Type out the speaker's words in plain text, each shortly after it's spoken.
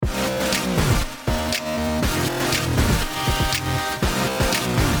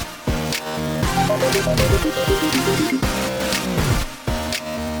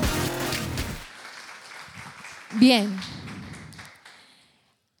Bien,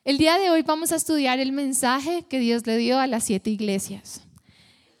 el día de hoy vamos a estudiar el mensaje que Dios le dio a las 7 iglesias.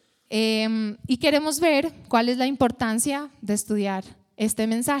 Y queremos ver cuál es la importancia de estudiar este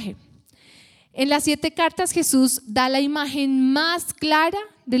mensaje. En las 7 cartas Jesús da la imagen más clara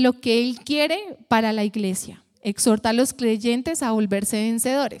de lo que Él quiere para la iglesia. Exhorta a los creyentes a volverse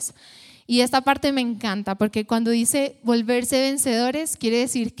vencedores. Y esta parte me encanta porque cuando dice volverse vencedores quiere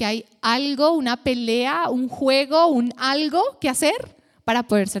decir que hay algo, una pelea, un juego, un algo que hacer para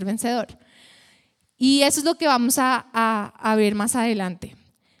poder ser vencedor. Y eso es lo que vamos a ver más adelante.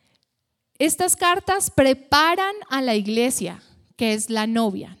 Estas cartas preparan a la iglesia, que es la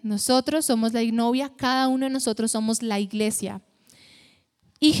novia. Nosotros somos la novia, cada uno de nosotros somos la iglesia.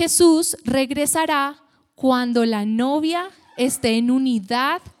 Y Jesús regresará cuando la novia esté en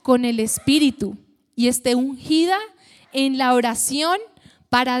unidad con el Espíritu y esté ungida en la oración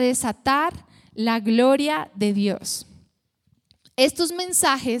para desatar la gloria de Dios. Estos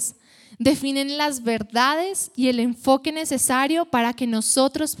mensajes definen las verdades y el enfoque necesario para que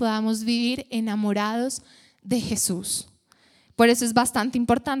nosotros podamos vivir enamorados de Jesús. Por eso es bastante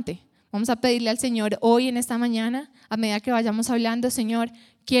importante. Vamos a pedirle al Señor hoy en esta mañana, a medida que vayamos hablando, Señor,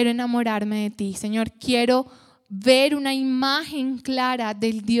 quiero enamorarme de ti. Señor, quiero ver una imagen clara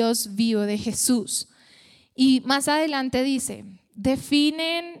del Dios vivo, de Jesús. Y más adelante dice,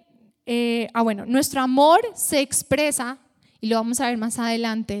 nuestro amor se expresa, y lo vamos a ver más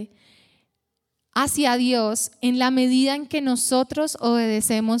adelante, hacia Dios en la medida en que nosotros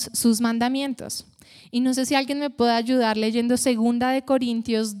obedecemos sus mandamientos. Y no sé si alguien me puede ayudar leyendo 2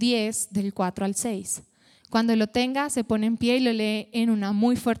 Corintios 10, del 4 al 6. Cuando lo tenga, se pone en pie y lo lee en una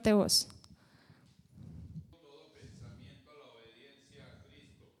muy fuerte voz. Todo pensamiento a la obediencia a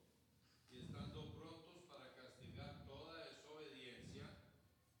Cristo, y estando prontos para castigar toda desobediencia,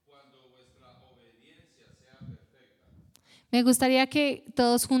 cuando vuestra obediencia sea perfecta. Me gustaría que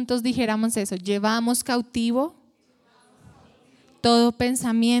todos juntos dijéramos eso. Llevamos cautivo todo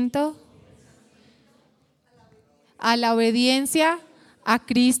pensamiento a la obediencia a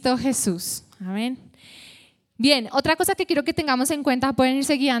Cristo Jesús. Amén. Bien, otra cosa que quiero que tengamos en cuenta, pueden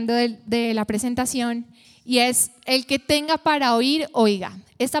irse guiando de la presentación, y es el que tenga para oír, oiga.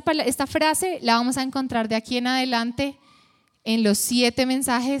 Esta frase la vamos a encontrar de aquí en adelante en los 7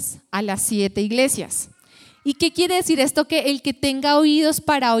 mensajes a las 7 iglesias. ¿Y qué quiere decir esto? Que el que tenga oídos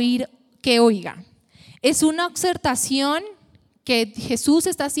para oír, que oiga. Es una exhortación que Jesús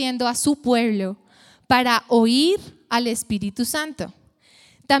está haciendo a su pueblo para oír al Espíritu Santo.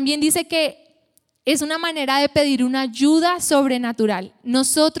 También dice que es una manera de pedir una ayuda sobrenatural.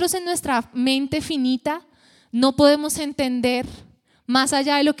 Nosotros en nuestra mente finita no podemos entender más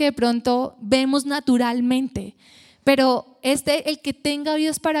allá de lo que de pronto vemos naturalmente. Pero el que tenga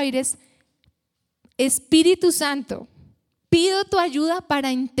oídos para oír es: Espíritu Santo, pido tu ayuda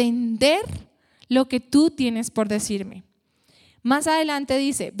para entender lo que tú tienes por decirme. Más adelante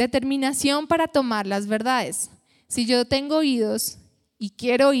dice, determinación para tomar las verdades. Si yo tengo oídos y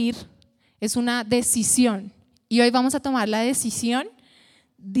quiero oír, es una decisión. Y hoy vamos a tomar la decisión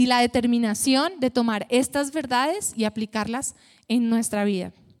y la determinación de tomar estas verdades y aplicarlas en nuestra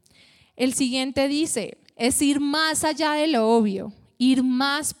vida. El siguiente dice, es ir más allá de lo obvio, ir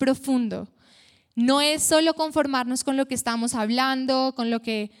más profundo. No es solo conformarnos con lo que estamos hablando, con lo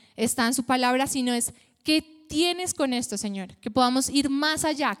que está en su palabra, sino es ¿qué tienes con esto, Señor? Que podamos ir más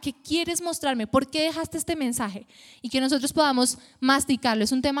allá. ¿Qué quieres mostrarme? ¿Por qué dejaste este mensaje? Y que nosotros podamos masticarlo.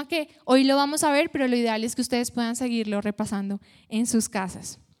 Es un tema que hoy lo vamos a ver, pero lo ideal es que ustedes puedan seguirlo repasando en sus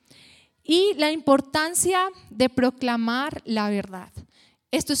casas. Y la importancia de proclamar la verdad.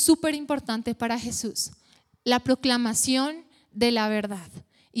 Esto es súper importante para Jesús. La proclamación de la verdad.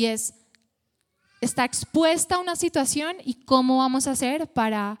 Y está expuesta a una situación y cómo vamos a hacer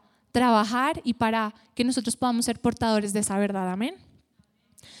para trabajar y para que nosotros podamos ser portadores de esa verdad. Amén.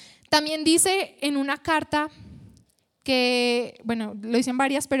 También dice en una carta que, lo dicen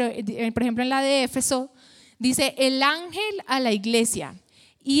varias, pero por ejemplo en la de Éfeso, dice el ángel a la iglesia.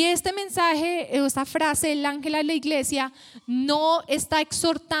 Y este mensaje, esta frase, el ángel a la iglesia, no está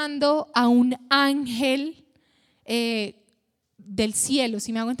exhortando a un ángel del cielo,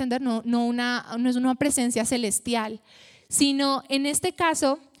 si me hago entender, no es una presencia celestial, sino en este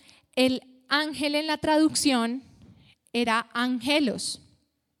caso, el ángel en la traducción era angelos,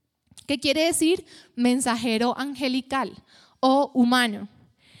 que quiere decir mensajero angelical o humano.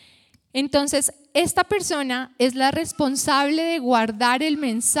 Entonces, esta persona es la responsable de guardar el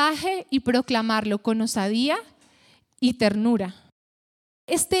mensaje y proclamarlo con osadía y ternura.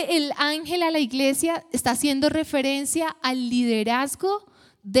 El ángel a la iglesia está haciendo referencia al liderazgo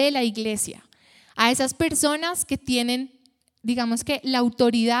de la iglesia, a esas personas que tienen, digamos que, la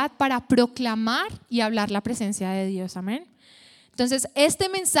autoridad para proclamar y hablar la presencia de Dios. Amén. Entonces, este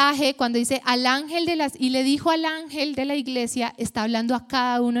mensaje, cuando dice al ángel y le dijo al ángel de la iglesia, está hablando a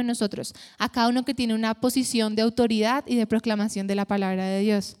cada uno de nosotros, a cada uno que tiene una posición de autoridad y de proclamación de la palabra de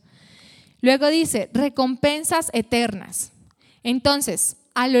Dios. Luego dice, recompensas eternas. Entonces,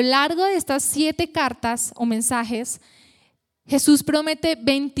 a lo largo de estas 7 cartas o mensajes, Jesús promete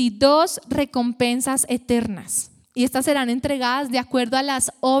 22 recompensas eternas. Y estas serán entregadas de acuerdo a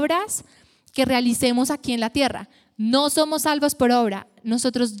las obras que realicemos aquí en la tierra. No somos salvos por obra,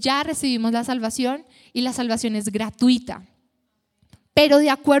 nosotros ya recibimos la salvación y la salvación es gratuita. Pero de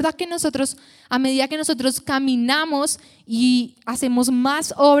acuerdo a medida que nosotros caminamos y hacemos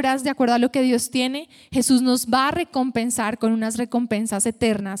más obras de acuerdo a lo que Dios tiene, Jesús nos va a recompensar con unas recompensas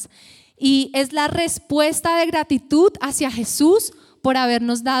eternas. Y es la respuesta de gratitud hacia Jesús por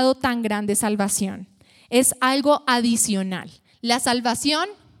habernos dado tan grande salvación. Es algo adicional. La salvación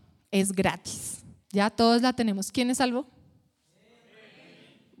es gratis. Ya todos la tenemos. ¿Quién es salvo?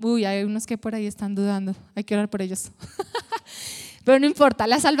 Uy, hay unos que por ahí están dudando. Hay que orar por ellos. Pero no importa,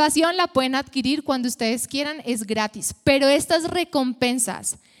 la salvación la pueden adquirir cuando ustedes quieran, es gratis. Pero estas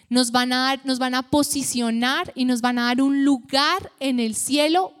recompensas nos van a posicionar y nos van a dar un lugar en el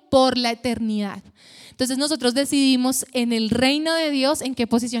cielo por la eternidad. Entonces nosotros decidimos en el reino de Dios en qué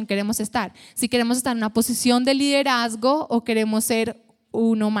posición queremos estar. Si queremos estar en una posición de liderazgo o queremos ser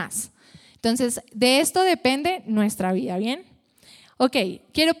uno más. Entonces, de esto depende nuestra vida, ¿bien? Ok,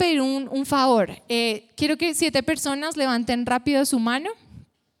 quiero pedir un favor. Quiero que 7 personas levanten rápido su mano.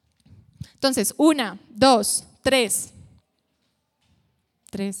 Entonces, 1, 2, 3,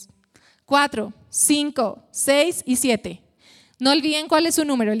 4, 5, 6 y 7. No olviden cuál es su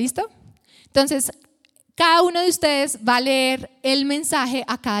número, ¿listo? Entonces, cada uno de ustedes va a leer el mensaje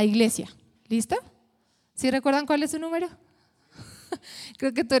a cada iglesia, ¿listo? ¿Sí recuerdan cuál es su número?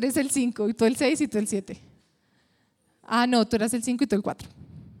 Creo que tú eres el 5 y tú el 6 y tú el 7. Ah, no, tú eras el 5 y tú el 4.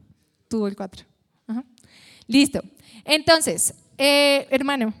 Tú el 4. Ajá. Listo. Entonces,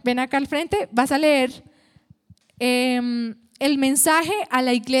 hermano, ven acá al frente, vas a leer el mensaje a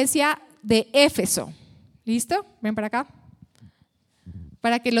la iglesia de Éfeso. ¿Listo? Ven para acá.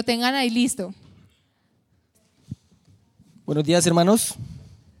 Para que lo tengan ahí listo. Buenos días, hermanos.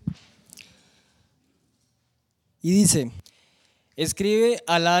 Y dice: escribe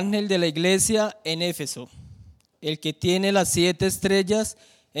al ángel de la iglesia en Éfeso, el que tiene las 7 estrellas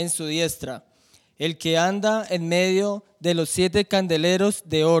en su diestra, el que anda en medio de los 7 candeleros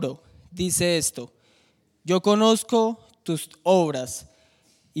de oro, dice esto: yo conozco tus obras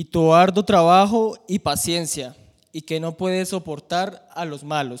y tu arduo trabajo y paciencia, y que no puedes soportar a los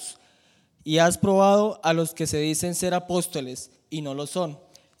malos, y has probado a los que se dicen ser apóstoles y no lo son,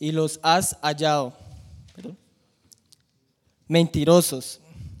 y los has hallado mentirosos,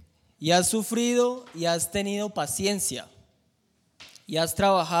 y has sufrido y has tenido paciencia, y has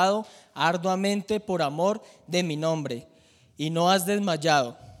trabajado arduamente por amor de mi nombre, y no has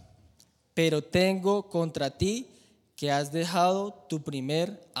desmayado. Pero tengo contra ti que has dejado tu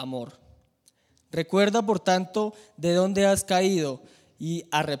primer amor. Recuerda, por tanto, de dónde has caído, y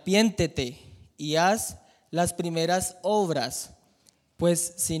arrepiéntete, y haz las primeras obras,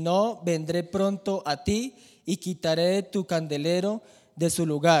 pues si no, vendré pronto a ti, y quitaré tu candelero de su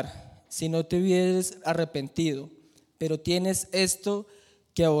lugar, si no te hubieres arrepentido. Pero tienes esto,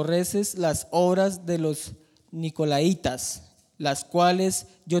 que aborreces las obras de los nicolaitas, las cuales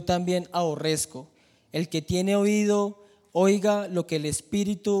yo también aborrezco. El que tiene oído, oiga lo que el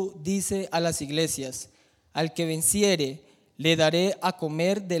Espíritu dice a las iglesias. Al que venciere, le daré a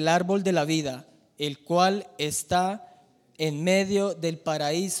comer del árbol de la vida, el cual está en medio del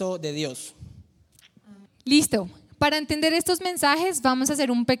paraíso de Dios. Listo. Para entender estos mensajes vamos a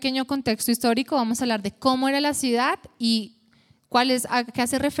hacer un pequeño contexto histórico, vamos a hablar de cómo era la ciudad y a qué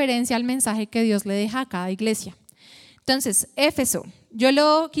hace referencia al mensaje que Dios le deja a cada iglesia. Entonces, Éfeso, yo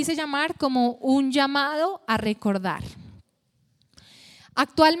lo quise llamar como un llamado a recordar.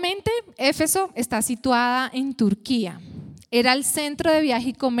 Actualmente, Éfeso está situada en Turquía. Era el centro de viaje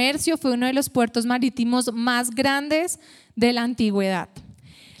y comercio, fue uno de los puertos marítimos más grandes de la antigüedad.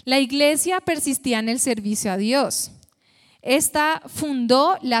 La iglesia persistía en el servicio a Dios. Esta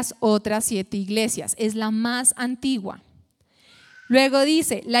fundó las otras 7 iglesias, es la más antigua. Luego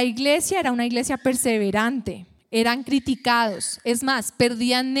dice, la iglesia era una iglesia perseverante, eran criticados, es más,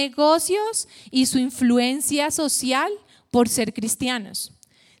 perdían negocios y su influencia social por ser cristianos.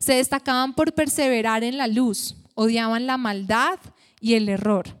 Se destacaban por perseverar en la luz, odiaban la maldad y el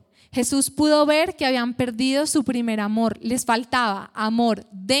error. Jesús pudo ver que habían perdido su primer amor. Les faltaba amor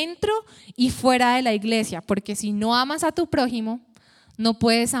dentro y fuera de la iglesia, porque si no amas a tu prójimo, no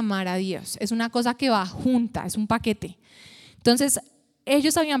puedes amar a Dios. Es una cosa que va junta, es un paquete. Entonces,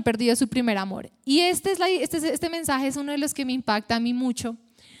 ellos habían perdido su primer amor. Y este mensaje es uno de los que me impacta a mí mucho,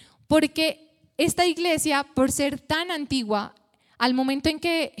 porque esta iglesia, por ser tan antigua, al momento en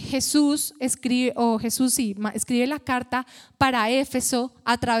que Jesús escribe la carta para Éfeso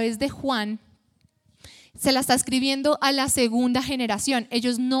a través de Juan, se la está escribiendo a la segunda generación.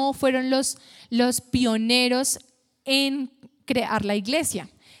 Ellos no fueron los pioneros en crear la iglesia,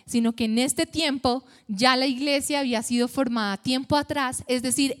 sino que en este tiempo ya la iglesia había sido formada tiempo atrás, es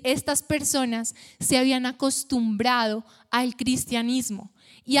decir, estas personas se habían acostumbrado al cristianismo.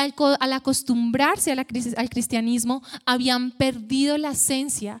 Y al acostumbrarse al cristianismo habían perdido la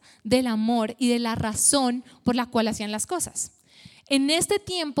esencia del amor y de la razón por la cual hacían las cosas. En este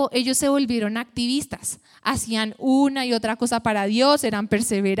tiempo ellos se volvieron activistas, hacían una y otra cosa para Dios, eran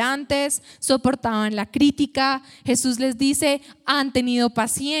perseverantes, soportaban la crítica. Jesús les dice, han tenido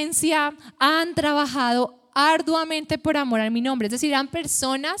paciencia, han trabajado arduamente por amor a mi nombre. Es decir, eran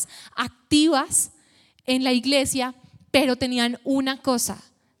personas activas en la iglesia, pero tenían una cosa: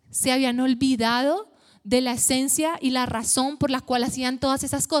 se habían olvidado de la esencia y la razón por la cual hacían todas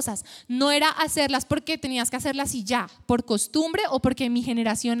esas cosas. No era hacerlas porque tenías que hacerlas y ya, por costumbre o porque mi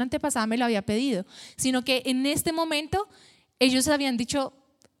generación antepasada me lo había pedido, sino que en este momento ellos habían dicho,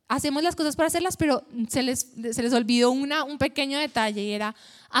 hacemos las cosas para hacerlas, pero se les olvidó un pequeño detalle, y era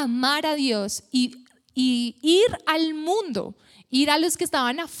amar a Dios y ir al mundo, ir a los que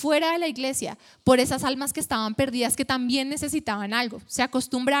estaban afuera de la iglesia por esas almas que estaban perdidas, que también necesitaban algo. Se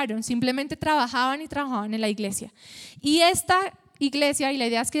acostumbraron, simplemente trabajaban en la iglesia. Y esta iglesia, y la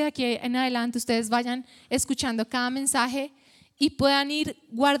idea es que de aquí en adelante ustedes vayan escuchando cada mensaje y puedan ir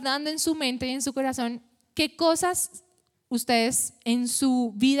guardando en su mente y en su corazón qué cosas ustedes en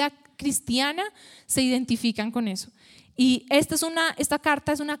su vida cristiana se identifican con eso. Y esta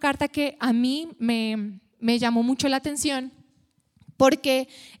carta es una carta que a mí me llamó mucho la atención, porque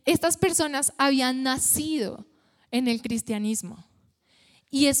estas personas habían nacido en el cristianismo.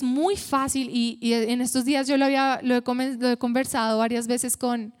 Y es muy fácil, y en estos días yo lo he conversado varias veces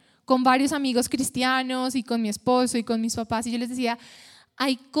con varios amigos cristianos y con mi esposo y con mis papás, y yo les decía,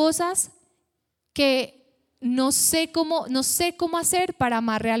 hay cosas que no sé cómo hacer para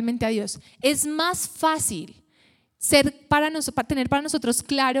amar realmente a Dios. Es más fácil tener para nosotros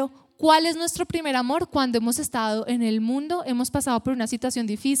claro ¿cuál es nuestro primer amor? Cuando hemos estado en el mundo, hemos pasado por una situación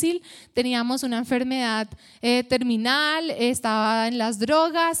difícil, teníamos una enfermedad terminal, estaba en las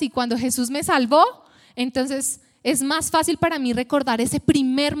drogas, y cuando Jesús me salvó, entonces es más fácil para mí recordar ese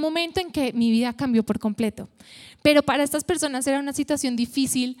primer momento en que mi vida cambió por completo. Pero para estas personas era una situación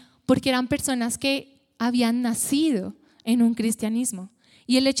difícil porque eran personas que habían nacido en un cristianismo,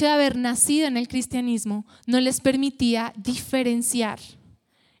 y el hecho de haber nacido en el cristianismo no les permitía diferenciar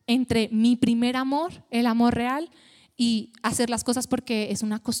entre mi primer amor, el amor real, y hacer las cosas porque es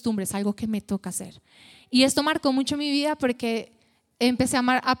una costumbre, es algo que me toca hacer. Y esto marcó mucho mi vida porque empecé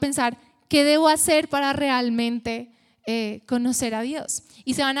a pensar qué debo hacer para realmente conocer a Dios.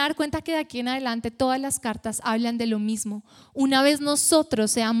 Y se van a dar cuenta que de aquí en adelante todas las cartas hablan de lo mismo. Una vez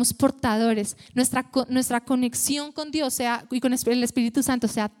nosotros seamos portadores, nuestra conexión con Dios y con el Espíritu Santo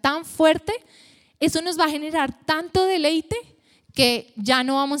sea tan fuerte, eso nos va a generar tanto deleite que ya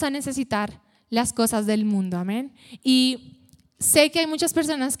no vamos a necesitar las cosas del mundo, amén. Y sé que hay muchas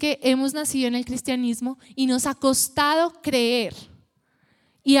personas que hemos nacido en el cristianismo y nos ha costado creer,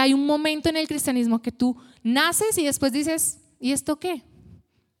 y hay un momento en el cristianismo que tú naces y después dices, ¿y esto qué?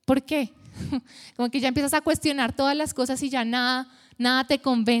 ¿Por qué? Como que ya empiezas a cuestionar todas las cosas y ya nada te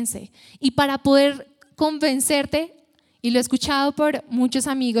convence. Y para poder convencerte, y lo he escuchado por muchos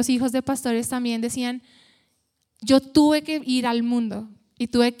amigos, hijos de pastores también, decían, yo tuve que ir al mundo y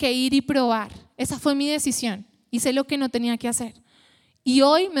tuve que ir y probar. Esa fue mi decisión. Hice lo que no tenía que hacer. Y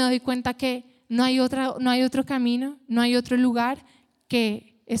hoy me doy cuenta que no hay otro camino, no hay otro lugar que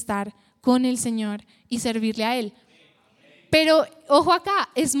estar con el Señor y servirle a Él. Pero ojo acá,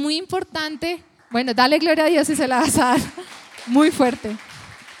 es muy importante. Bueno, dale gloria a Dios si se la vas a dar muy fuerte.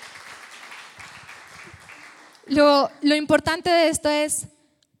 Lo importante de esto es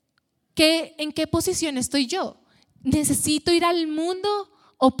 ¿en qué posición estoy yo? ¿Necesito ir al mundo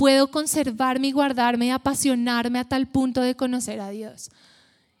o puedo conservarme y guardarme y apasionarme a tal punto de conocer a Dios?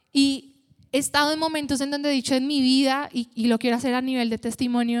 Y he estado en momentos en donde he dicho en mi vida, y lo quiero hacer a nivel de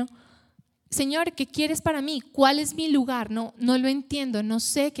testimonio, Señor, ¿qué quieres para mí? ¿Cuál es mi lugar? No lo entiendo, no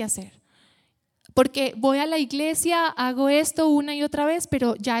sé qué hacer. Porque voy a la iglesia, hago esto una y otra vez,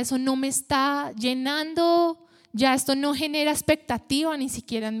 pero ya eso no me está llenando, ya esto no genera expectativa ni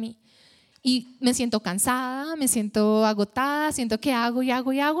siquiera en mí. Y me siento cansada, me siento agotada, siento que hago y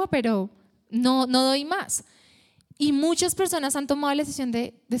hago y hago, pero no doy más. Y muchas personas han tomado la decisión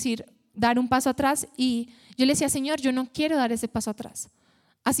de decir, dar un paso atrás, y yo le decía, Señor, yo no quiero dar ese paso atrás,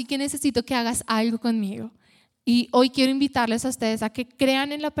 así que necesito que hagas algo conmigo. Y hoy quiero invitarles a ustedes a que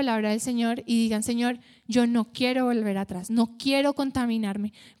crean en la palabra del Señor y digan, Señor, yo no quiero volver atrás, no quiero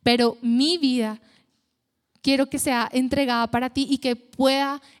contaminarme, pero mi vida quiero que sea entregada para ti y que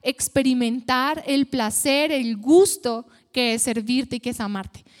pueda experimentar el placer, el gusto que es servirte y que es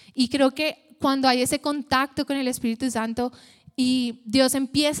amarte. Y creo que cuando hay ese contacto con el Espíritu Santo y Dios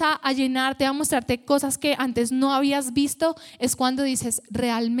empieza a llenarte, a mostrarte cosas que antes no habías visto, es cuando dices,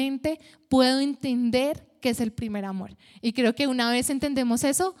 realmente puedo entender qué es el primer amor. Y creo que una vez entendemos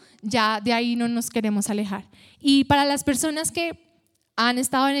eso, ya de ahí no nos queremos alejar. Y para las personas que han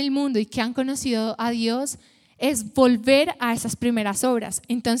estado en el mundo y que han conocido a Dios, es volver a esas primeras obras.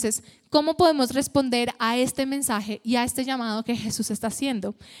 Entonces, ¿cómo podemos responder a este mensaje y a este llamado que Jesús está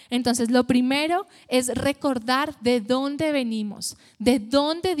haciendo? Entonces, lo primero es recordar de dónde venimos, de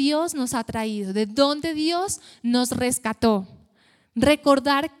dónde Dios nos ha traído, de dónde Dios nos rescató.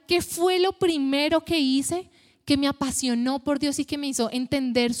 Recordar qué fue lo primero que hice que me apasionó por Dios y que me hizo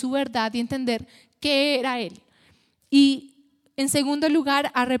entender su verdad y entender qué era Él. Y en segundo lugar,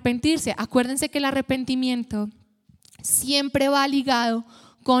 arrepentirse. Acuérdense que el arrepentimiento siempre va ligado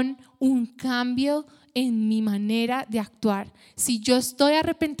con un cambio en mi manera de actuar. Si yo estoy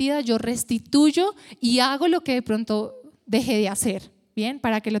arrepentida, yo restituyo y hago lo que de pronto dejé de hacer. Bien,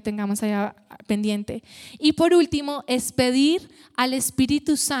 para que lo tengamos allá pendiente. Y por último, es pedir al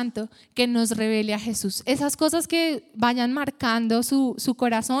Espíritu Santo que nos revele a Jesús. Esas cosas que vayan marcando su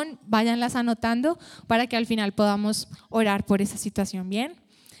corazón, váyanlas anotando para que al final podamos orar por esa situación. Bien,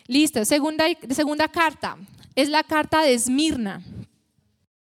 listo. Segunda carta, es la carta de Esmirna.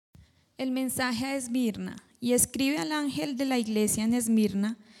 El mensaje a Esmirna. Y escribe al ángel de la iglesia en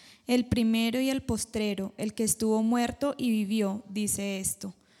Esmirna, el primero y el postrero, el que estuvo muerto y vivió, dice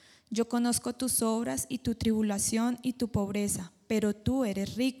esto: yo conozco tus obras y tu tribulación y tu pobreza, pero tú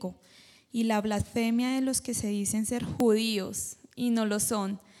eres rico, y la blasfemia de los que se dicen ser judíos y no lo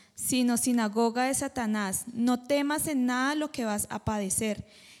son, sino sinagoga de Satanás. No temas en nada lo que vas a padecer.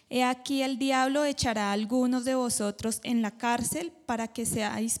 He aquí el diablo echará a algunos de vosotros en la cárcel para que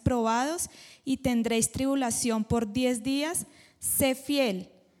seáis probados y tendréis tribulación por 10 días. Sé fiel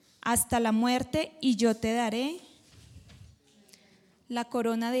hasta la muerte y yo te daré la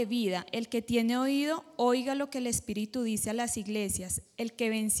corona de vida. El que tiene oído, oiga lo que el Espíritu dice a las iglesias. El que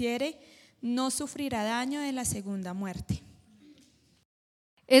venciere no sufrirá daño de la segunda muerte.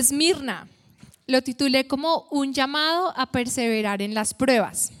 Esmirna, lo titulé como un llamado a perseverar en las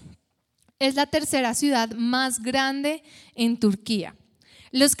pruebas. Es la tercera ciudad más grande en Turquía.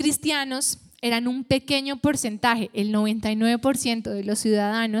 Los cristianos eran un pequeño porcentaje, el 99% de los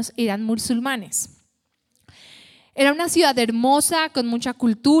ciudadanos eran musulmanes. Era una ciudad hermosa, con mucha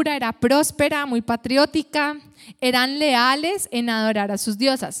cultura, era próspera, muy patriótica, eran leales en adorar a sus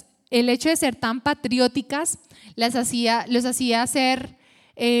diosas. El hecho de ser tan patrióticas los hacía ser,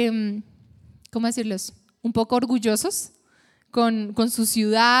 ¿cómo decirlos?, un poco orgullosos con su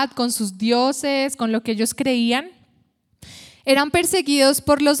ciudad, con sus dioses, con lo que ellos creían. Eran perseguidos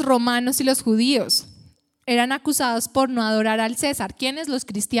por los romanos y los judíos. Eran acusados por no adorar al César. ¿Quiénes? Los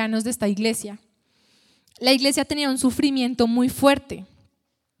cristianos de esta iglesia. La iglesia tenía un sufrimiento muy fuerte.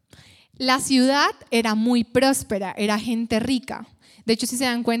 La ciudad era muy próspera, era gente rica. De hecho, si se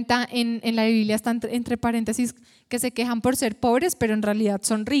dan cuenta, en la Biblia están entre paréntesis que se quejan por ser pobres, pero en realidad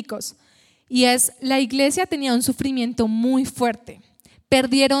son ricos. Y la iglesia tenía un sufrimiento muy fuerte.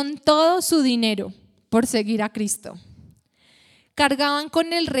 Perdieron todo su dinero por seguir a Cristo. Cargaban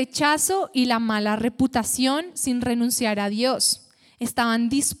con el rechazo y la mala reputación sin renunciar a Dios. Estaban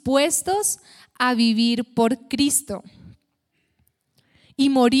dispuestos a vivir por Cristo y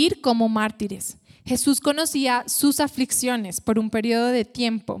morir como mártires. Jesús conocía sus aflicciones por un periodo de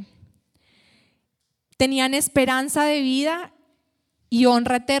tiempo. Tenían esperanza de vida y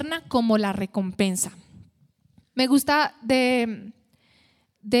honra eterna como la recompensa. Me gusta de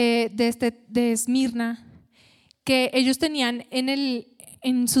Esmirna que ellos tenían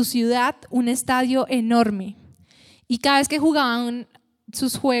en su ciudad un estadio enorme, y cada vez que jugaban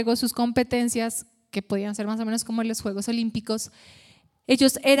sus juegos, sus competencias, que podían ser más o menos como los Juegos Olímpicos,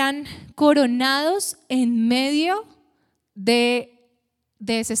 ellos eran coronados en medio de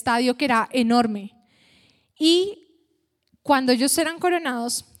ese estadio que era enorme. Y cuando ellos eran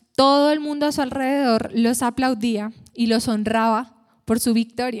coronados, todo el mundo a su alrededor los aplaudía y los honraba por su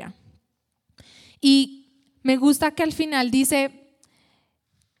victoria. Y me gusta que al final dice,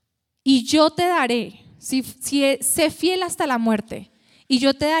 y yo te daré, sé fiel hasta la muerte, y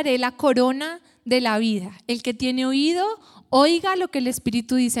yo te daré la corona de la vida. El que tiene oído, oiga lo que el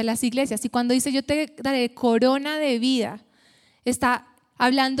Espíritu dice a las iglesias. Y cuando dice yo te daré corona de vida, está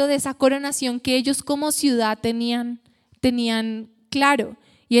hablando de esa coronación que ellos como ciudad tenían claro.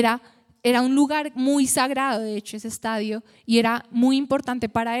 Y era un lugar muy sagrado, de hecho, ese estadio, y era muy importante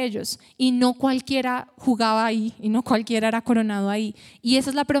para ellos. Y no cualquiera jugaba ahí, y no cualquiera era coronado ahí. Y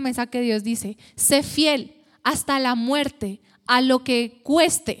esa es la promesa que Dios dice: sé fiel hasta la muerte, a lo que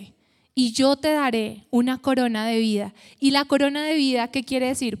cueste, y yo te daré una corona de vida. Y la corona de vida, ¿qué quiere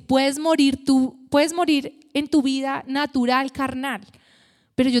decir? Puedes morir en tu vida natural, carnal,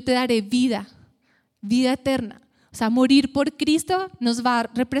 pero yo te daré vida eterna. O sea, morir por Cristo nos va a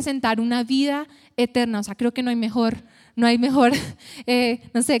representar una vida eterna. O sea, creo que no hay mejor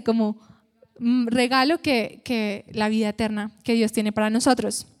como regalo que la vida eterna que Dios tiene para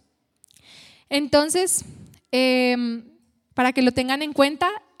nosotros. Entonces, para que lo tengan en cuenta,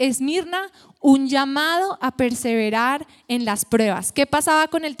 Esmirna, un llamado a perseverar en las pruebas. ¿Qué pasaba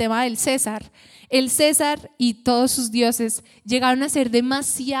con el tema del César? El César y todos sus dioses llegaron a ser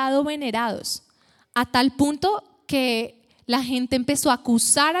demasiado venerados, a tal punto que la gente empezó a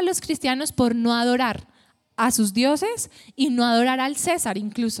acusar a los cristianos por no adorar a sus dioses y no adorar al César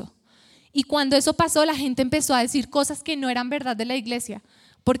incluso. Y cuando eso pasó, la gente empezó a decir cosas que no eran verdad de la iglesia,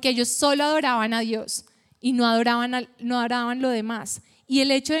 porque ellos solo adoraban a Dios y no adoraban lo demás. Y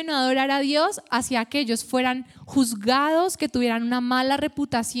el hecho de no adorar a Dios hacía que ellos fueran juzgados, que tuvieran una mala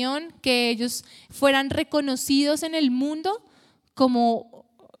reputación, que ellos fueran reconocidos en el mundo como,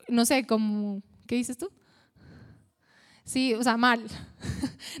 ¿qué dices tú? Sí, o sea, mal.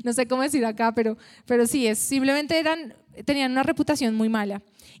 No sé cómo decir acá, pero sí, simplemente tenían una reputación muy mala.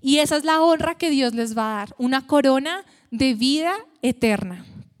 Y esa es la honra que Dios les va a dar, una corona de vida eterna.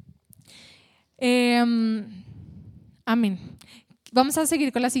 Amén. Vamos a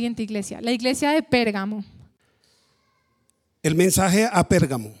seguir con la siguiente iglesia, la iglesia de Pérgamo. El mensaje a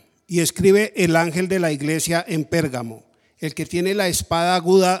Pérgamo. Y escribe el ángel de la iglesia en Pérgamo, el que tiene la espada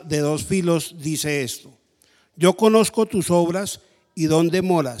aguda de 2 filos, dice esto: yo conozco tus obras y dónde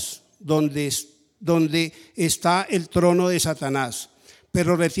moras, donde está el trono de Satanás,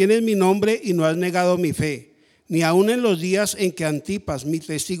 pero retienes mi nombre y no has negado mi fe, ni aun en los días en que Antipas, mi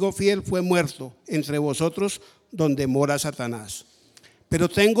testigo fiel, fue muerto entre vosotros, donde mora Satanás. Pero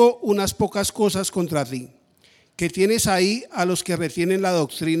tengo unas pocas cosas contra ti, que tienes ahí a los que retienen la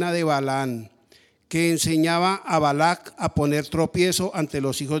doctrina de Balaam, que enseñaba a Balac a poner tropiezo ante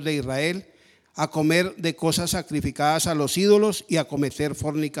los hijos de Israel, a comer de cosas sacrificadas a los ídolos y a cometer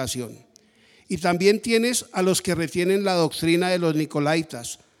fornicación. Y también tienes a los que retienen la doctrina de los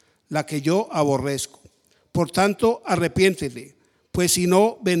nicolaitas, la que yo aborrezco. Por tanto, arrepiéntete, pues si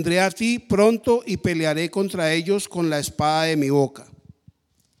no, vendré a ti pronto y pelearé contra ellos con la espada de mi boca.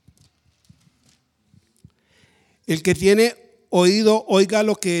 El que tiene oído, oiga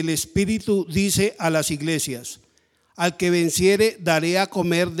lo que el Espíritu dice a las iglesias. Al que venciere daré a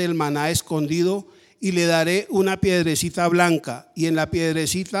comer del maná escondido, y le daré una piedrecita blanca, y en la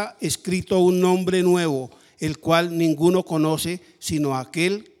piedrecita escrito un nombre nuevo, el cual ninguno conoce sino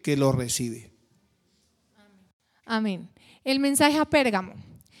aquel que lo recibe. Amén. El mensaje a Pérgamo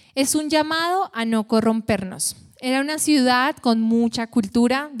es un llamado a no corrompernos. Era una ciudad con mucha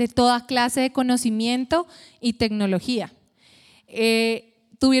cultura, de toda clase de conocimiento y tecnología.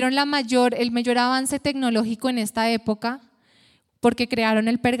 Tuvieron el mayor avance tecnológico en esta época porque crearon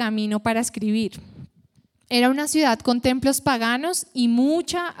el pergamino para escribir. Era una ciudad con templos paganos y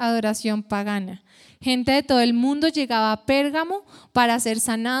mucha adoración pagana. Gente de todo el mundo llegaba a Pérgamo para ser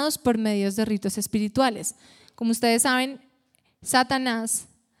sanados por medios de ritos espirituales. Como ustedes saben, Satanás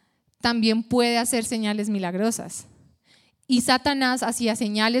también puede hacer señales milagrosas. Y Satanás hacía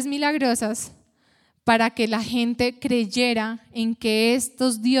señales milagrosas para que la gente creyera en que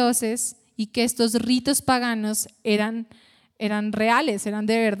estos dioses y que estos ritos paganos eran reales, eran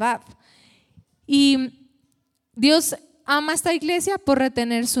de verdad. Y Dios ama a esta iglesia por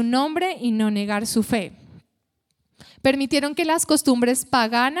retener su nombre y no negar su fe. Permitieron que las costumbres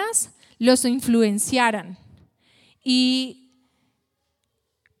paganas los influenciaran. ¿Y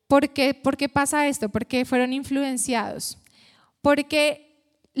por qué pasa esto? ¿Por qué fueron influenciados? Porque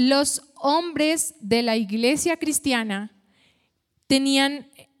los hombres de la iglesia cristiana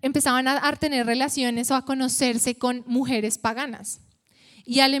empezaban a tener relaciones o a conocerse con mujeres paganas.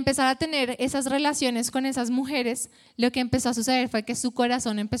 Y al empezar a tener esas relaciones con esas mujeres, lo que empezó a suceder fue que su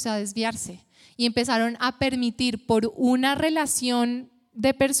corazón empezó a desviarse y empezaron a permitir, por una relación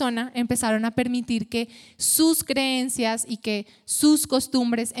de persona, empezaron a permitir que sus creencias y que sus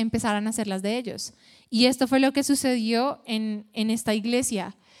costumbres empezaran a ser las de ellos. Y esto fue lo que sucedió en esta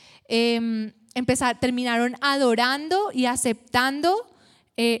iglesia. Terminaron adorando y aceptando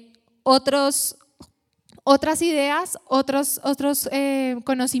otras ideas, otros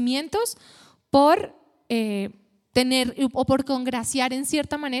conocimientos por tener o por congraciar en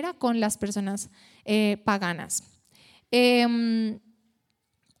cierta manera con las personas paganas.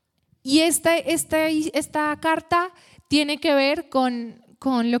 Y esta carta tiene que ver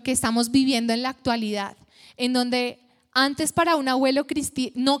con lo que estamos viviendo en la actualidad, en donde antes para un abuelo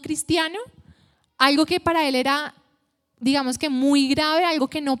no cristiano, algo que para él era, digamos que muy grave, algo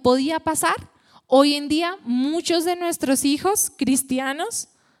que no podía pasar, hoy en día muchos de nuestros hijos cristianos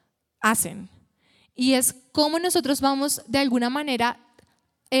hacen. Y es como nosotros vamos de alguna manera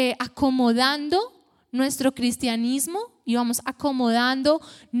acomodando nuestro cristianismo y vamos acomodando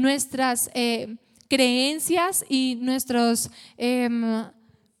nuestras creencias y nuestros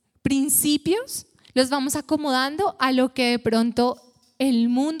principios, los vamos acomodando a lo que de pronto el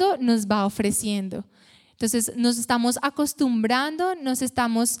mundo nos va ofreciendo. Entonces nos estamos acostumbrando, nos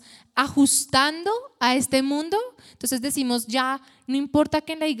estamos ajustando a este mundo. Entonces decimos, ya no importa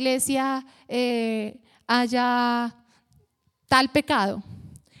que en la iglesia haya tal pecado,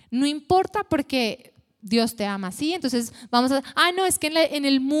 no importa porque Dios te ama así. Entonces vamos a, no, es que en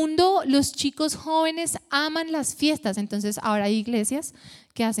el mundo los chicos jóvenes aman las fiestas, entonces ahora hay iglesias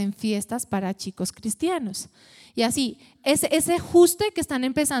que hacen fiestas para chicos cristianos. Y así, ese ajuste que están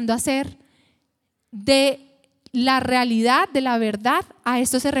empezando a hacer de la realidad, de la verdad, a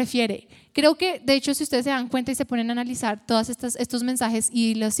esto se refiere. Creo que, de hecho, si ustedes se dan cuenta y se ponen a analizar todos estos mensajes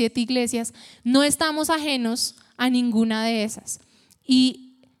y las 7 iglesias, no estamos ajenos a ninguna de esas.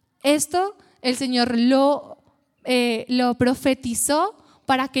 Y esto el Señor lo profetizó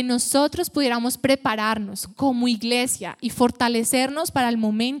para que nosotros pudiéramos prepararnos como iglesia y fortalecernos para el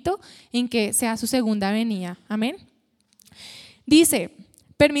momento en que sea su segunda venida. Amén. Dice,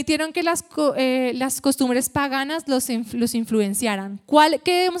 permitieron que las costumbres paganas los influenciaran.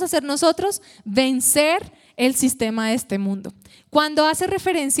 ¿Qué debemos hacer nosotros? Vencer el sistema de este mundo. Cuando hace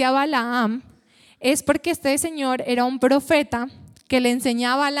referencia a Balaam, es porque este señor era un profeta que le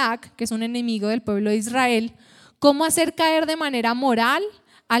enseñaba a Balac, que es un enemigo del pueblo de Israel, cómo hacer caer de manera moral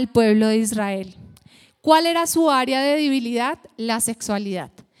al pueblo de Israel. ¿Cuál era su área de debilidad? La sexualidad.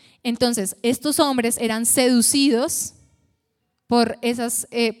 Entonces, estos hombres eran seducidos por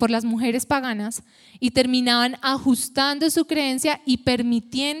las mujeres paganas y terminaban ajustando su creencia y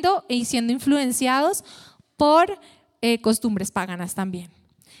permitiendo y siendo influenciados por costumbres paganas también.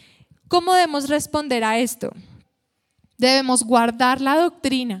 ¿Cómo debemos responder a esto? Debemos guardar la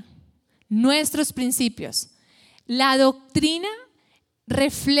doctrina, nuestros principios. La doctrina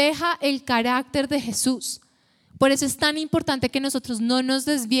refleja el carácter de Jesús. Por eso es tan importante que nosotros no nos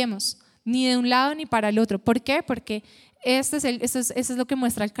desviemos ni de un lado ni para el otro. ¿Por qué? Porque eso es lo que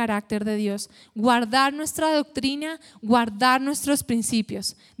muestra el carácter de Dios. Guardar nuestra doctrina, guardar nuestros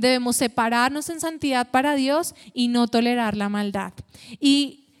principios. Debemos separarnos en santidad para Dios y no tolerar la maldad.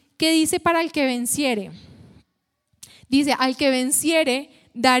 ¿Y qué dice para el que venciere? Dice, al que venciere,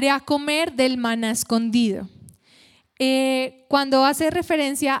 daré a comer del maná escondido. Cuando hace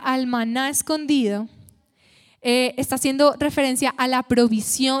referencia al maná escondido, está haciendo referencia a la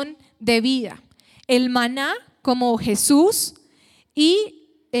provisión de vida. El maná como Jesús y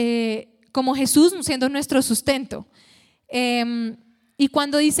como Jesús siendo nuestro sustento. Y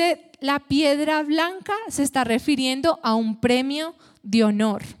cuando dice la piedra blanca, se está refiriendo a un premio de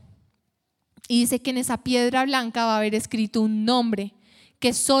honor. Y dice que en esa piedra blanca va a haber escrito un nombre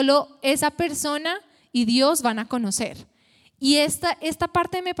que solo esa persona y Dios van a conocer. Y esta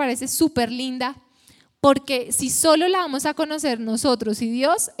parte me parece súper linda, porque si solo la vamos a conocer nosotros y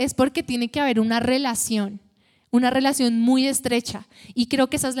Dios, es porque tiene que haber una relación muy estrecha. Y creo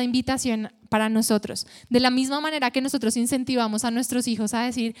que esa es la invitación para nosotros. De la misma manera que nosotros incentivamos a nuestros hijos a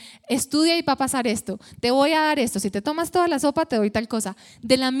decir, estudia y va a pasar esto, te voy a dar esto, si te tomas toda la sopa te doy tal cosa.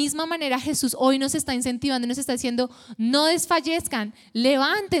 De la misma manera Jesús hoy nos está incentivando y nos está diciendo, no desfallezcan,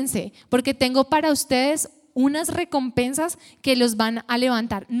 levántense, porque tengo para ustedes unas recompensas que los van a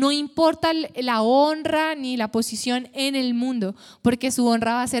levantar. No importa la honra ni la posición en el mundo, porque su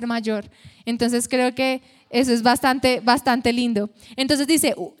honra va a ser mayor. Entonces creo que eso es bastante lindo. Entonces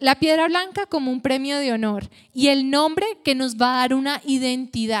dice, la piedra blanca como un premio de honor y el nombre que nos va a dar una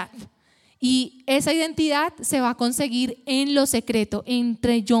identidad. Y esa identidad se va a conseguir en lo secreto,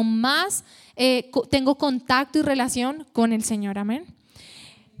 entre yo más tengo contacto y relación con el Señor, amén.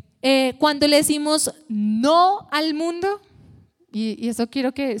 Cuando le decimos no al mundo, y eso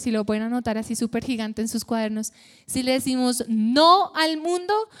quiero que si lo pueden anotar así súper gigante en sus cuadernos, si le decimos no al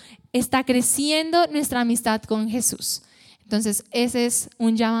mundo, está creciendo nuestra amistad con Jesús. Entonces ese es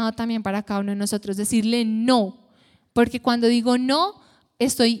un llamado también para cada uno de nosotros, decirle no, porque cuando digo no,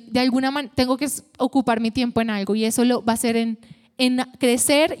 estoy de alguna manera, tengo que ocupar mi tiempo en algo y eso lo va a hacer en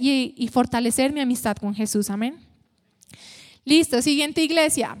crecer y fortalecer mi amistad con Jesús, amén. Listo, siguiente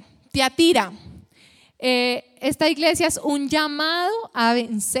iglesia, Tiatira. Esta iglesia es un llamado a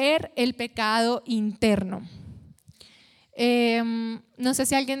vencer el pecado interno. No sé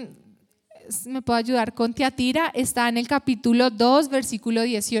si alguien me puede ayudar con Tiatira, está en el capítulo 2, versículo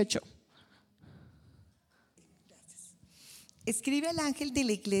 18. Escribe al ángel de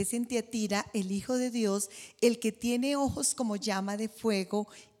la iglesia en Tiatira, el Hijo de Dios, el que tiene ojos como llama de fuego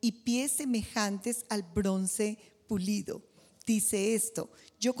y pies semejantes al bronce pulido. Dice esto: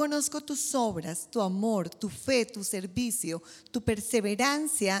 yo conozco tus obras, tu amor, tu fe, tu servicio, tu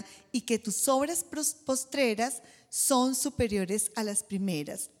perseverancia y que tus obras postreras son superiores a las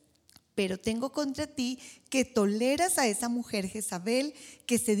primeras. Pero tengo contra ti que toleras a esa mujer Jezabel,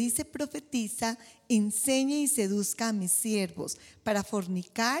 que se dice profetiza, enseña y seduzca a mis siervos para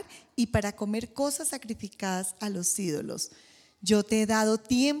fornicar y para comer cosas sacrificadas a los ídolos. Yo te he dado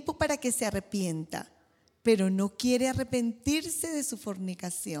tiempo para que se arrepienta, pero no quiere arrepentirse de su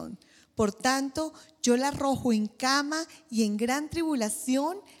fornicación. Por tanto, yo la arrojo en cama y en gran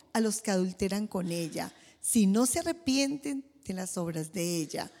tribulación a los que adulteran con ella, si no se arrepienten de las obras de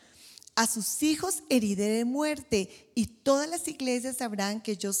ella. A sus hijos heriré de muerte, y todas las iglesias sabrán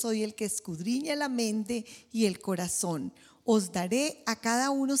que yo soy el que escudriña la mente y el corazón. Os daré a cada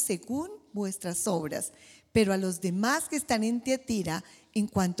uno según vuestras obras. Pero a los demás que están en Tiatira, en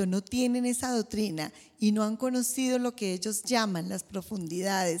cuanto no tienen esa doctrina y no han conocido lo que ellos llaman las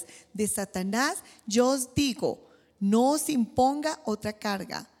profundidades de Satanás, yo os digo, no os imponga otra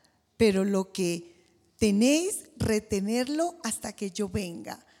carga, pero lo que tenéis, retenerlo hasta que yo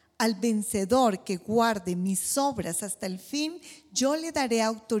venga. Al vencedor que guarde mis obras hasta el fin, yo le daré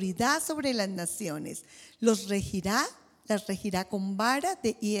autoridad sobre las naciones. Las regirá con vara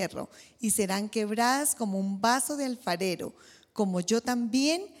de hierro y serán quebradas como un vaso de alfarero, como yo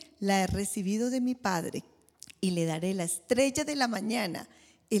también la he recibido de mi Padre. Y le daré la estrella de la mañana.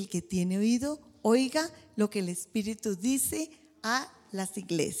 El que tiene oído, oiga lo que el Espíritu dice a las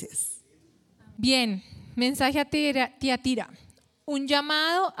iglesias. Bien, mensaje a Tiatira. Un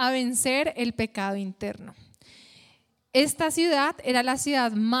llamado a vencer el pecado interno. Esta ciudad era la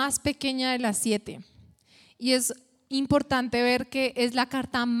ciudad más pequeña de las 7 y es importante ver que es la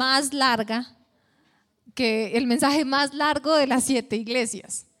carta más larga, que el mensaje más largo de las 7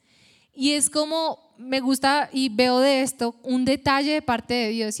 iglesias. Y es como me gusta y veo de esto un detalle de parte de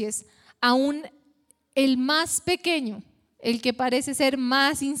Dios, y es aún el más pequeño, el que parece ser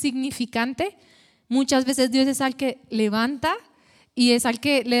más insignificante, muchas veces Dios es al que levanta y es al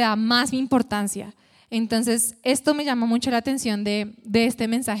que le da más importancia. Entonces esto me llama mucho la atención de este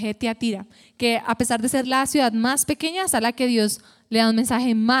mensaje de Tiatira, que a pesar de ser la ciudad más pequeña, es a la que Dios le da un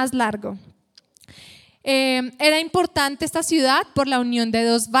mensaje más largo. Era importante esta ciudad por la unión de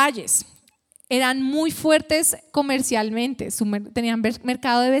dos valles. Eran muy fuertes comercialmente, tenían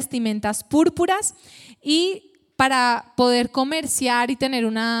mercado de vestimentas púrpuras, y para poder comerciar y tener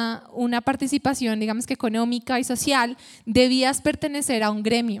una participación, digamos que económica y social, debías pertenecer a un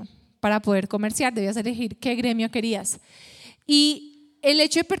gremio. Para poder comerciar debías elegir qué gremio querías. Y el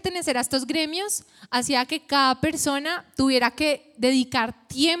hecho de pertenecer a estos gremios hacía que cada persona tuviera que dedicar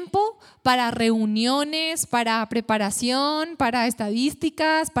tiempo para reuniones, para preparación, para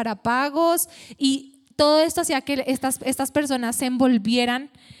estadísticas, para pagos, y todo esto hacía que estas personas se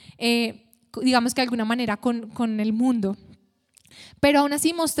envolvieran digamos que de alguna manera con el mundo, pero aún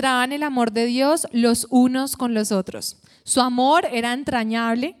así mostraban el amor de Dios los unos con los otros. Su amor era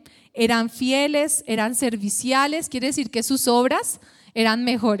entrañable, eran fieles, eran serviciales, quiere decir que sus obras eran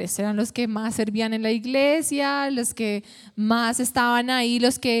mejores, eran los que más servían en la iglesia, los que más estaban ahí,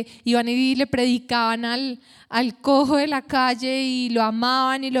 los que iban y le predicaban al cojo de la calle y lo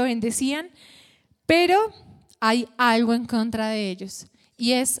amaban y lo bendecían. Pero hay algo en contra de ellos,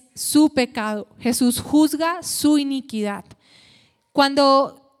 y es su pecado. Jesús juzga su iniquidad.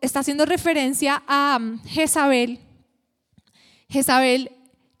 Cuando está haciendo referencia a Jezabel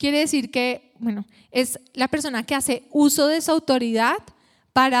quiere decir que, es la persona que hace uso de su autoridad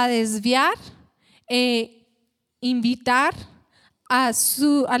para desviar, invitar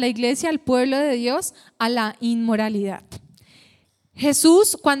a la iglesia, al pueblo de Dios, a la inmoralidad.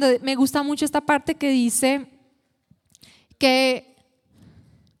 Jesús, me gusta mucho esta parte que dice que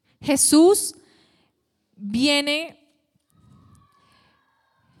Jesús viene,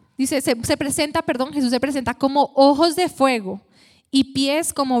 dice, Jesús se presenta como ojos de fuego y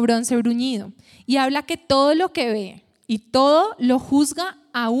pies como bronce bruñido. Y habla que todo lo que ve y todo lo juzga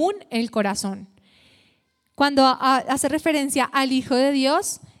aún el corazón. Cuando hace referencia al Hijo de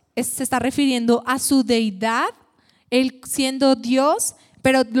Dios, se está refiriendo a su deidad, él siendo Dios,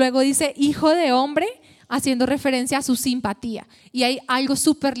 pero luego dice Hijo de hombre, haciendo referencia a su simpatía. Y hay algo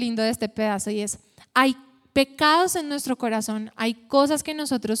súper lindo de este pedazo y es, hay pecados en nuestro corazón, hay cosas que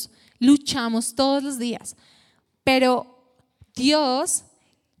nosotros luchamos todos los días, pero Dios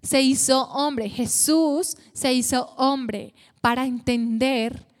se hizo hombre, Jesús se hizo hombre para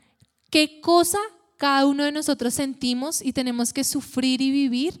entender qué cosa cada uno de nosotros sentimos y tenemos que sufrir y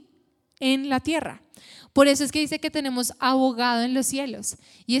vivir en la tierra. Por eso es que dice que tenemos abogado en los cielos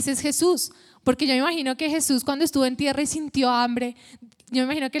y ese es Jesús, porque yo me imagino que Jesús cuando estuvo en tierra y sintió hambre, yo me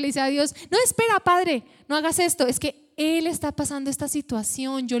imagino que le dice a Dios, no, espera, Padre, no hagas esto, es que Él está pasando esta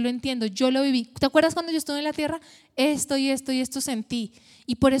situación, yo lo entiendo, yo lo viví. ¿Te acuerdas cuando yo estuve en la tierra? Esto y esto y esto sentí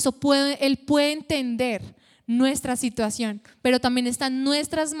y por eso Él puede entender nuestra situación, pero también está en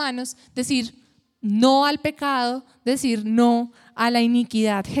nuestras manos decir no al pecado, decir no a la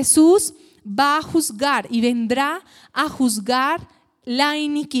iniquidad. Jesús va a juzgar y vendrá a juzgar la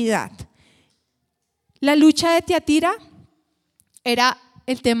iniquidad. La lucha de Tiatira era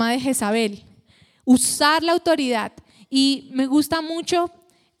el tema de Jezabel, usar la autoridad. Y me gusta mucho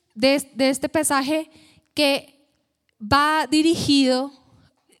de este pasaje que va dirigido,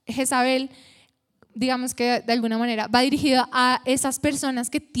 Jezabel, digamos que de alguna manera, va dirigido a esas personas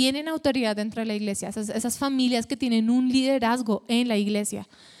que tienen autoridad dentro de la iglesia, esas familias que tienen un liderazgo en la iglesia.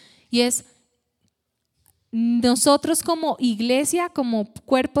 Y es nosotros como iglesia, como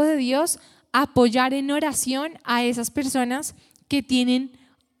cuerpo de Dios, apoyar en oración a esas personas que tienen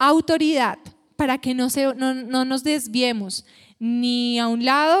autoridad para que no nos desviemos ni a un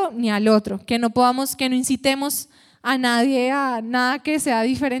lado ni al otro, que no incitemos a nadie a nada que sea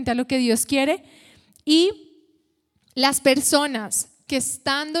diferente a lo que Dios quiere. Y las personas que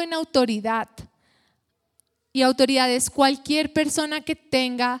estando en autoridad, y autoridad es cualquier persona que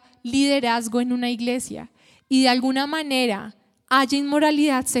tenga liderazgo en una iglesia y de alguna manera haya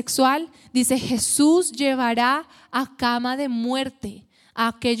inmoralidad sexual, dice Jesús llevará a cama de muerte a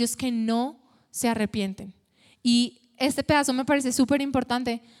aquellos que no se arrepienten. Y este pedazo me parece súper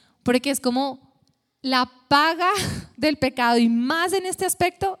importante porque es como la paga del pecado y más en este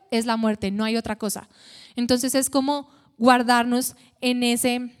aspecto es la muerte, no hay otra cosa. Entonces es como guardarnos en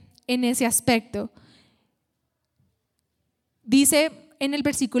ese aspecto. Dice en el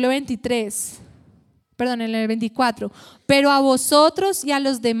versículo 24, pero a vosotros y a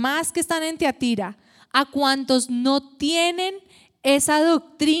los demás que están en Tiatira, a cuantos no tienen esa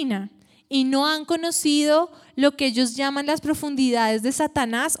doctrina y no han conocido lo que ellos llaman las profundidades de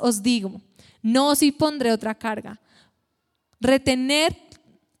Satanás, os digo, no os impondré otra carga. Retened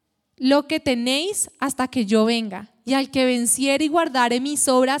lo que tenéis hasta que yo venga, y al que venciere y guardare mis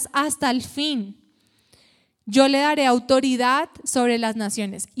obras hasta el fin, yo le daré autoridad sobre las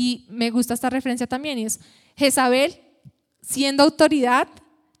naciones. Y me gusta esta referencia también, y es Jezabel siendo autoridad,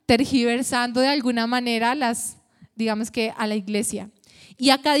 tergiversando de alguna manera digamos que a la iglesia. Y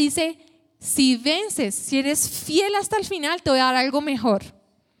acá dice, si vences, si eres fiel hasta el final, te voy a dar algo mejor.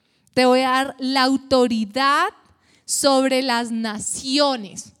 Te voy a dar la autoridad sobre las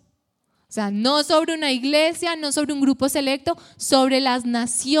naciones. O sea, no sobre una iglesia, no sobre un grupo selecto, sobre las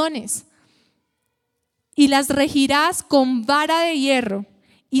naciones. Y las regirás con vara de hierro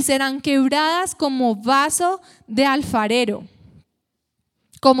y serán quebradas como vaso de alfarero,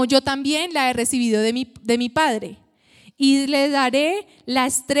 como yo también la he recibido de mi Padre. Y le daré la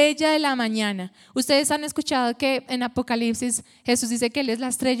estrella de la mañana. ¿Ustedes han escuchado que en Apocalipsis Jesús dice que Él es la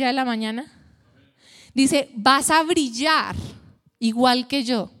estrella de la mañana? Dice, vas a brillar igual que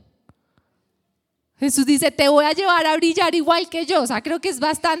yo. Jesús dice, te voy a llevar a brillar igual que yo. O sea, creo que es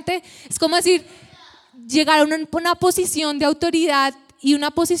como decir, llegar a una posición de autoridad y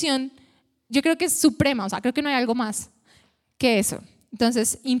una posición, yo creo que es suprema. O sea, creo que no hay algo más que eso.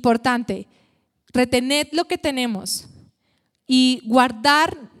 Entonces, importante, retened lo que tenemos y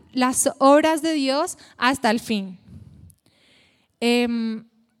guardar las obras de Dios hasta el fin.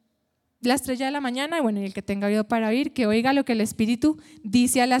 La estrella de la mañana, y el que tenga oído para oír, que oiga lo que el Espíritu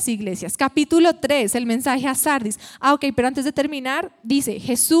dice a las iglesias. Capítulo 3, el mensaje a Sardis. Pero antes de terminar, dice,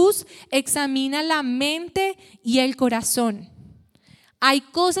 Jesús examina la mente y el corazón. Hay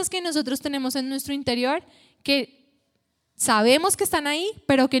cosas que nosotros tenemos en nuestro interior que sabemos que están ahí,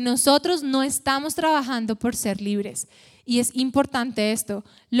 pero que nosotros no estamos trabajando por ser libres. Y es importante esto,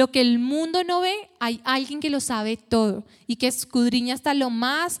 lo que el mundo no ve, hay alguien que lo sabe todo y que escudriña hasta lo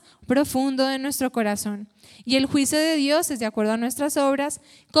más profundo de nuestro corazón. Y el juicio de Dios es de acuerdo a nuestras obras.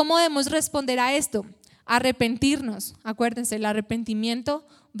 ¿Cómo debemos responder a esto? Arrepentirnos. Acuérdense, el arrepentimiento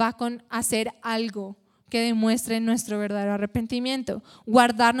va con hacer algo que demuestre nuestro verdadero arrepentimiento,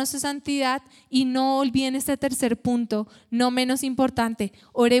 guardarnos su santidad y no olviden este tercer punto, no menos importante,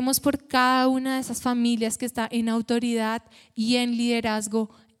 oremos por cada una de esas familias que está en autoridad y en liderazgo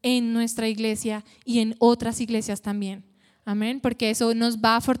en nuestra iglesia y en otras iglesias también. Amén, porque eso nos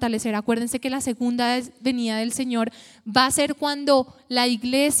va a fortalecer. Acuérdense que la segunda venida del Señor va a ser cuando la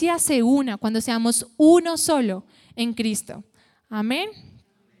iglesia se una, cuando seamos uno solo en Cristo. Amén.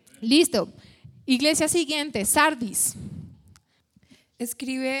 Listo. Iglesia siguiente, Sardis.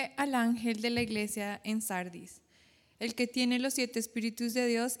 Escribe al ángel de la iglesia en Sardis, el que tiene los 7 espíritus de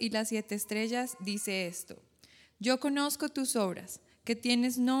Dios y las 7 estrellas, dice esto: yo conozco tus obras, que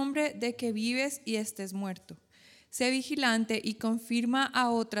tienes nombre de que vives y estés muerto. Sé vigilante y confirma a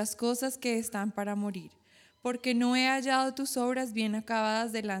otras cosas que están para morir, porque no he hallado tus obras bien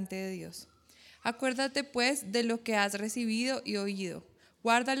acabadas delante de Dios. Acuérdate pues de lo que has recibido y oído,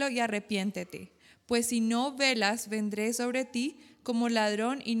 guárdalo y arrepiéntete, pues si no velas, vendré sobre ti como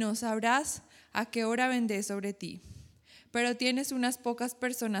ladrón y no sabrás a qué hora vendré sobre ti. Pero tienes unas pocas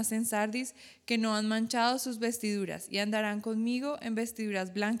personas en Sardis que no han manchado sus vestiduras y andarán conmigo en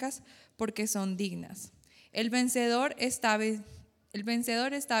vestiduras blancas porque son dignas. El vencedor está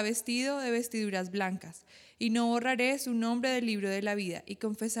vestido de vestiduras blancas, y no borraré su nombre del libro de la vida, y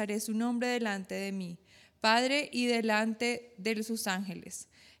confesaré su nombre delante de mí, Padre, y delante de sus ángeles.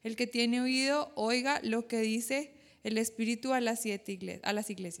 El que tiene oído, oiga lo que dice el Espíritu a las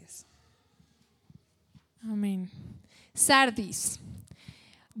iglesias. Amén. Sardis.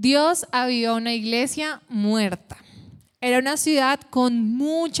 Dios había una iglesia muerta. Era una ciudad con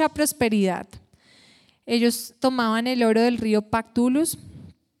mucha prosperidad. Ellos tomaban el oro del río Pactulus,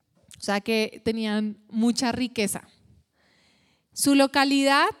 o sea que tenían mucha riqueza. Su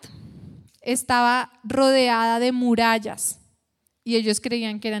localidad estaba rodeada de murallas y ellos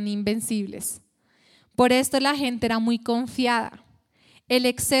creían que eran invencibles. Por esto la gente era muy confiada. El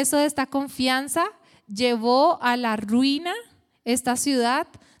exceso de esta confianza llevó a la ruina esta ciudad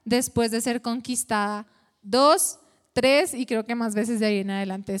después de ser conquistada 2, 3 y creo que más veces de ahí en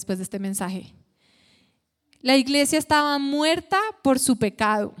adelante después de este mensaje. La iglesia estaba muerta por su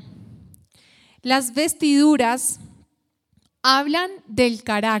pecado. Las vestiduras hablan del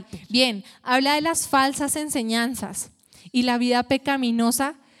carácter. Bien, habla de las falsas enseñanzas y la vida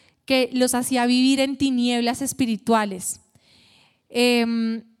pecaminosa que los hacía vivir en tinieblas espirituales.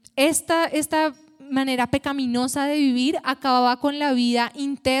 Esta manera pecaminosa de vivir acababa con la vida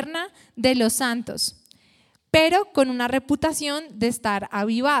interna de los santos, pero con una reputación de estar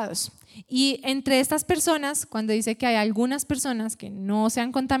avivados. Y entre estas personas, cuando dice que hay algunas personas que no se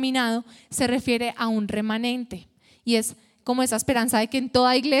han contaminado, se refiere a un remanente. Y es como esa esperanza de que en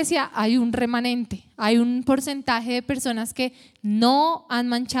toda iglesia hay un remanente, hay un porcentaje de personas que no han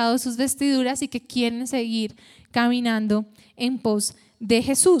manchado sus vestiduras y que quieren seguir caminando en pos de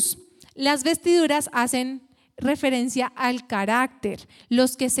Jesús. Las vestiduras hacen referencia al carácter.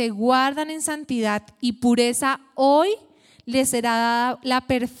 Los que se guardan en santidad y pureza hoy les será dada la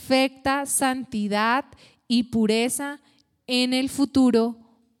perfecta santidad y pureza en el futuro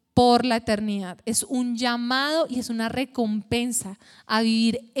por la eternidad. Es un llamado y es una recompensa a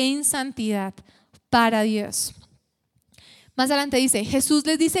vivir en santidad para Dios. Más adelante dice, Jesús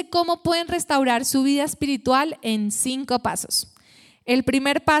les dice cómo pueden restaurar su vida espiritual en 5 pasos. El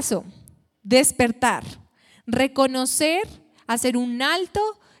primer paso, despertar, reconocer, hacer un alto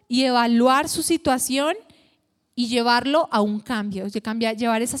y evaluar su situación y llevarlo a un cambio,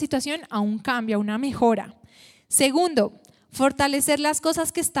 llevar esa situación a un cambio, a una mejora. Segundo, fortalecer las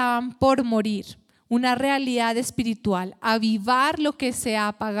cosas que estaban por morir, una realidad espiritual, avivar lo que se ha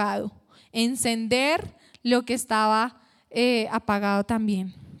apagado, encender lo que estaba apagado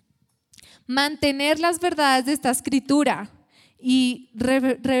también. Mantener las verdades de esta escritura y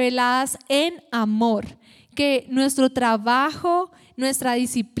reveladas en amor, que nuestro trabajo, nuestra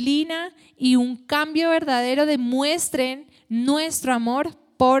disciplina y un cambio verdadero demuestren nuestro amor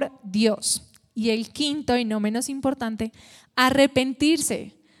por Dios. Y el quinto y no menos importante,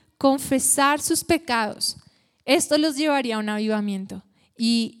 arrepentirse, confesar sus pecados. Esto los llevaría a un avivamiento.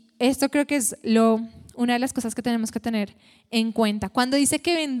 Y esto creo que es una de las cosas que tenemos que tener en cuenta. Cuando dice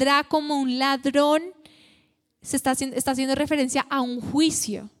que vendrá como un ladrón, está haciendo referencia a un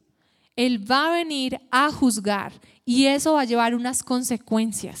juicio. Él va a venir a juzgar y eso va a llevar unas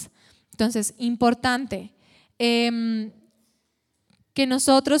consecuencias. Entonces, importante que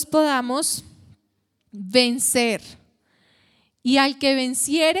nosotros podamos vencer. Y al que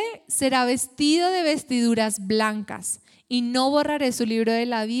venciere será vestido de vestiduras blancas, y no borraré su libro de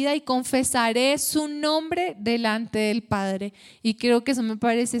la vida, y confesaré su nombre delante del Padre. Y creo que eso me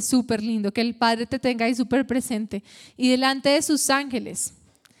parece súper lindo, que el Padre te tenga ahí súper presente, y delante de sus ángeles.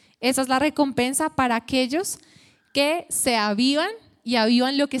 Esa es la recompensa para aquellos que se avivan y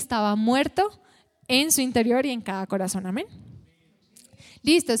avivan lo que estaba muerto en su interior y en cada corazón. Amén.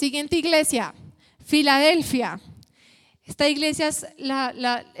 Listo, siguiente iglesia, Filadelfia. Esta iglesia,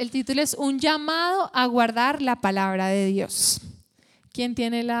 el título es Un llamado a guardar la palabra de Dios. ¿Quién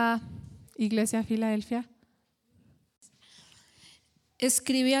tiene la iglesia Filadelfia?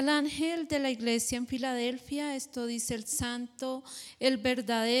 Escribe al ángel de la iglesia en Filadelfia, esto dice el santo, el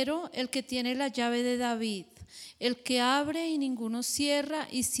verdadero, el que tiene la llave de David, el que abre y ninguno cierra,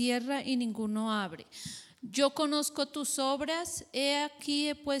 y cierra y ninguno abre. Yo conozco tus obras, he aquí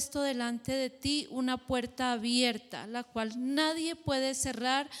he puesto delante de ti una puerta abierta, la cual nadie puede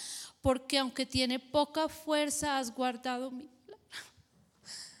cerrar, porque aunque tiene poca fuerza has guardado mi palabra.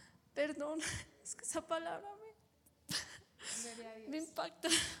 Perdón, es que esa palabra me impacta.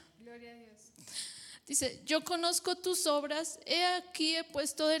 Gloria a Dios. Dice, yo conozco tus obras, he aquí he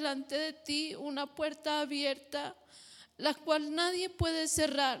puesto delante de ti una puerta abierta, la cual nadie puede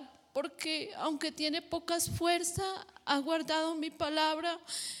cerrar. Porque aunque tiene pocas fuerzas, has guardado mi palabra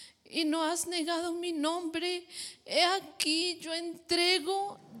y no has negado mi nombre. He aquí yo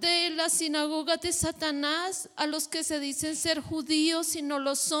entrego de la sinagoga de Satanás a los que se dicen ser judíos y no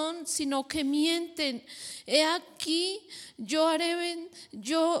lo son, sino que mienten. He aquí yo haré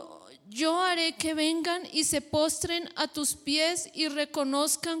que vengan y se postren a tus pies y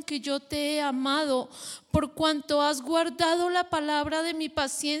reconozcan que yo te he amado. Por cuanto has guardado la palabra de mi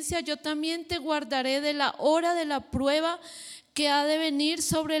paciencia, yo también te guardaré de la hora de la prueba que ha de venir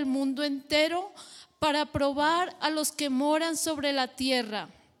sobre el mundo entero para probar a los que moran sobre la tierra.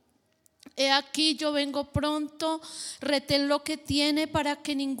 He aquí yo vengo pronto, retén lo que tiene para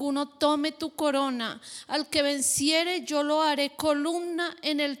que ninguno tome tu corona. Al que venciere yo lo haré columna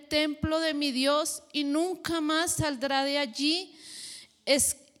en el templo de mi Dios y nunca más saldrá de allí.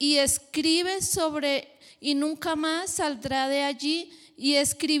 Y nunca más saldrá de allí. Y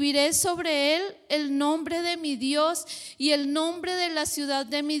escribiré sobre él el nombre de mi Dios y el nombre de la ciudad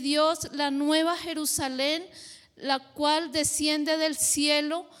de mi Dios, la nueva Jerusalén, la cual desciende del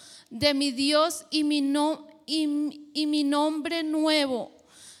cielo de mi Dios, y mi nombre nuevo.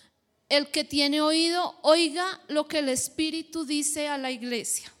 El que tiene oído, oiga lo que el Espíritu dice a la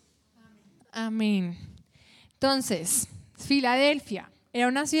iglesia. Amén. Entonces, Filadelfia era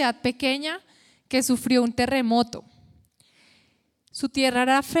una ciudad pequeña que sufrió un terremoto. Su tierra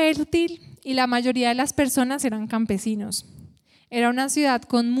era fértil y la mayoría de las personas eran campesinos. Era una ciudad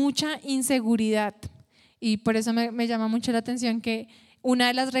con mucha inseguridad y por eso me llama mucho la atención que una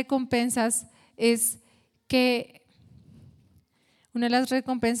de las recompensas es que una de las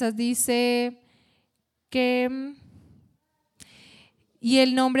recompensas dice que y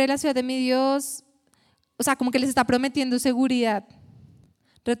el nombre de la ciudad de mi Dios, o sea, como que les está prometiendo seguridad.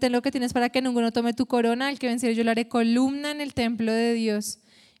 Retén lo que tienes para que ninguno tome tu corona, al que venciere yo lo haré columna en el templo de Dios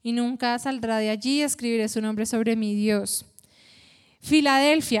y nunca saldrá de allí, escribiré su nombre sobre mi Dios.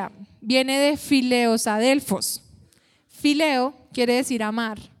 Filadelfia viene de fileos, adelfos. Fileo quiere decir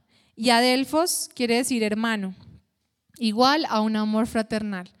amar y adelfos quiere decir hermano, igual a un amor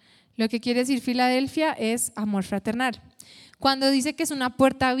fraternal. Lo que quiere decir Filadelfia es amor fraternal. Cuando dice que es una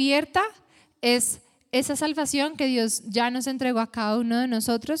puerta abierta, es esa salvación que Dios ya nos entregó a cada uno de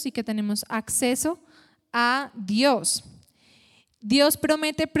nosotros y que tenemos acceso a Dios. Dios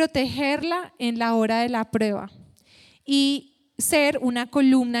promete protegerla en la hora de la prueba y ser una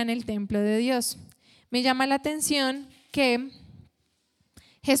columna en el templo de Dios. Me llama la atención que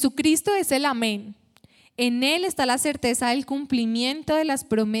Jesucristo es el amén. En Él está la certeza del cumplimiento de las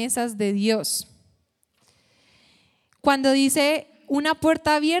promesas de Dios. Cuando dice una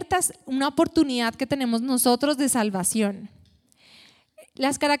puerta abierta, es una oportunidad que tenemos nosotros de salvación.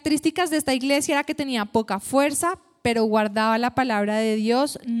 Las características de esta iglesia era que tenía poca fuerza, pero guardaba la palabra de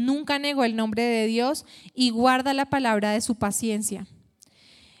Dios, nunca negó el nombre de Dios y guarda la palabra de su paciencia.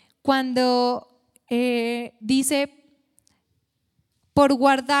 Cuando dice, por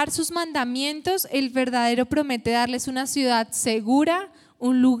guardar sus mandamientos, el verdadero promete darles una ciudad segura,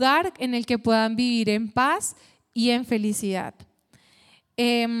 un lugar en el que puedan vivir en paz y en felicidad.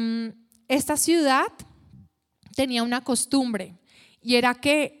 Esta ciudad tenía una costumbre, y era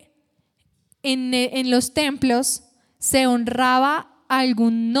que en los templos se honraba a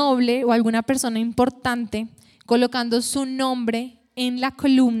algún noble o alguna persona importante colocando su nombre en la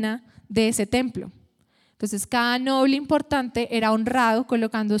columna de ese templo. Entonces cada noble importante era honrado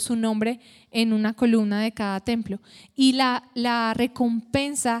colocando su nombre en una columna de cada templo. Y la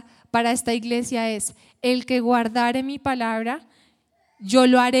recompensa para esta iglesia es: el que guardare mi palabra, yo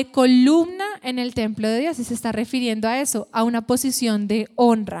lo haré columna en el templo de Dios. Y se está refiriendo a eso, a una posición de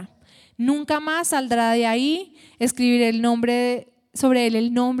honra. Nunca más saldrá de ahí. Escribiré sobre él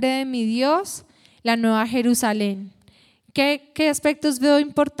el nombre de mi Dios, la nueva Jerusalén. ¿Qué aspectos veo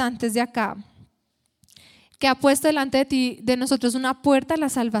importantes de acá? Que ha puesto delante de nosotros una puerta a la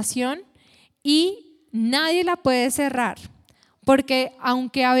salvación y nadie la puede cerrar, porque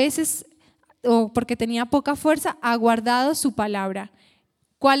aunque a veces, o porque tenía poca fuerza, ha guardado su palabra.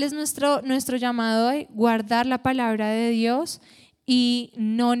 ¿Cuál es nuestro llamado hoy? Guardar la palabra de Dios y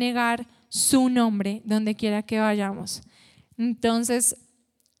no negar su nombre donde quiera que vayamos. Entonces,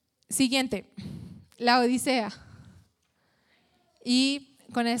 siguiente, la Odisea. Y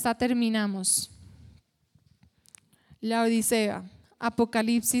con esta terminamos. La Odisea,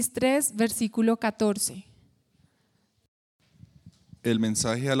 Apocalipsis 3, versículo 14. El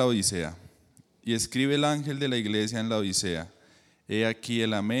mensaje a la Odisea. Y escribe el ángel de la iglesia en la Odisea: he aquí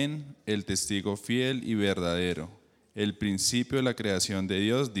el amén, el testigo fiel y verdadero, el principio de la creación de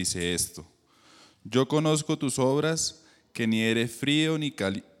Dios, dice esto: yo conozco tus obras, que ni eres frío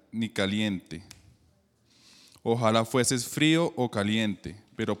ni caliente. Ojalá fueses frío o caliente,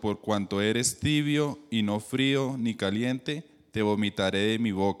 pero por cuanto eres tibio y no frío ni caliente, te vomitaré de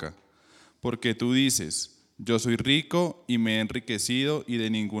mi boca. Porque tú dices: yo soy rico y me he enriquecido y de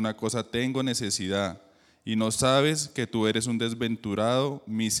ninguna cosa tengo necesidad, y no sabes que tú eres un desventurado,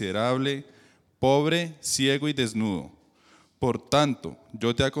 miserable, pobre, ciego y desnudo. Por tanto,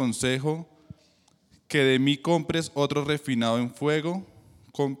 yo te aconsejo que de mí compres oro refinado en fuego,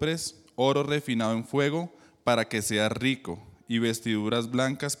 para que seas rico, y vestiduras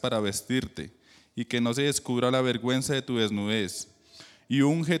blancas para vestirte, y que no se descubra la vergüenza de tu desnudez. Y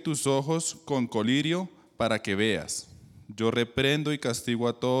unge tus ojos con colirio para que veas. Yo reprendo y castigo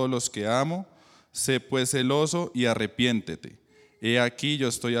a todos los que amo. Sé pues celoso y arrepiéntete. He aquí yo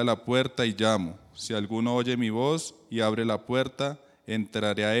estoy a la puerta y llamo. Si alguno oye mi voz y abre la puerta,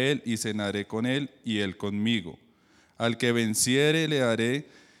 entraré a él y cenaré con él y él conmigo. Al que venciere le daré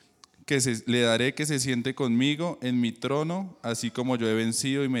que se siente conmigo en mi trono, así como yo he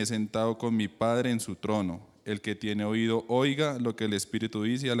vencido y me he sentado con mi Padre en su trono. El que tiene oído, oiga lo que el Espíritu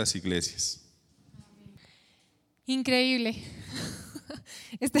dice a las iglesias. Increíble.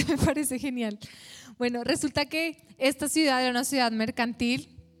 Este me parece genial. Bueno, resulta que esta ciudad era una ciudad mercantil,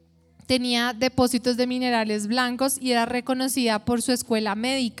 tenía depósitos de minerales blancos y era reconocida por su escuela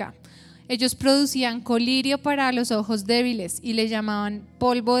médica. Ellos producían colirio para los ojos débiles y le llamaban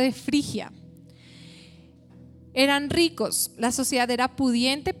polvo de Frigia. Eran ricos, la sociedad era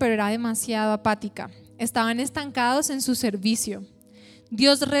pudiente, pero era demasiado apática. Estaban estancados en su servicio.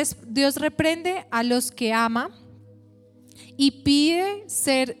 Dios reprende a los que ama y pide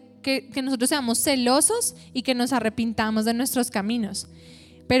que nosotros seamos celosos y que nos arrepintamos de nuestros caminos.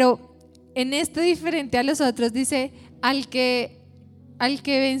 Pero en este diferente a los otros dice: al que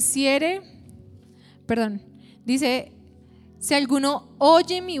venciere, dice: si alguno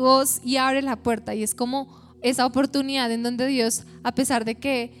oye mi voz y abre la puerta. Y es como esa oportunidad en donde Dios, a pesar de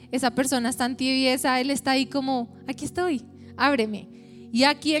que esa persona está en tibieza, Él está ahí como: aquí estoy, ábreme. Y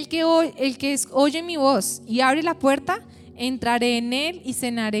aquí el que oye mi voz y abre la puerta, entraré en él y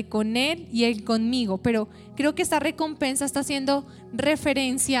cenaré con él y él conmigo. Pero creo que esta recompensa está haciendo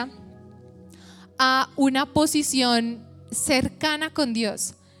referencia a una posición cercana con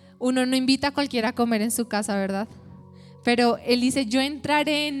Dios. Uno no invita a cualquiera a comer en su casa, ¿verdad? Pero Él dice: yo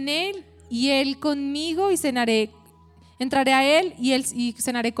entraré en Él y Él conmigo y entraré a Él y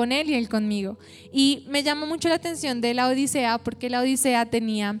cenaré con Él y Él conmigo. Y me llama mucho la atención de la Odisea, porque la Odisea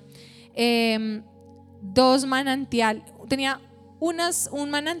tenía dos manantiales. Tenía un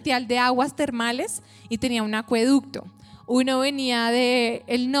manantial de aguas termales y tenía un acueducto. Uno venía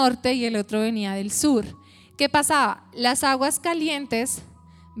del norte y el otro venía del sur. ¿Qué pasaba? Las aguas calientes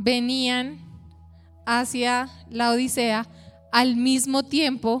venían hacia la Odisea al mismo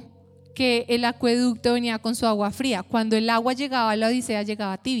tiempo que el acueducto venía con su agua fría. Cuando el agua llegaba a la Odisea,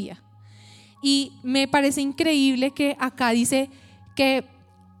 llegaba tibia. Y me parece increíble que acá dice que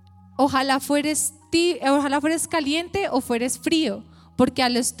ojalá fueres caliente o fueres frío, porque a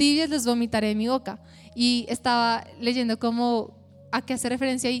los tibios les vomitaré de mi boca. Y estaba leyendo como a qué hace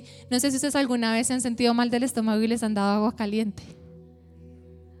referencia y no sé si ustedes alguna vez se han sentido mal del estómago y les han dado agua caliente.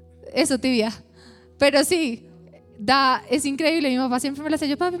 Eso tibia. Pero sí, es increíble. Mi papá siempre me lo hacía,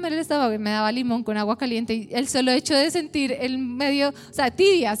 yo papi me duele el estómago y me daba limón con agua caliente y el solo hecho de sentir el medio, o sea,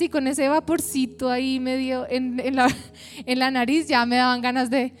 tibia, así con ese vaporcito ahí medio en la nariz, ya me daban ganas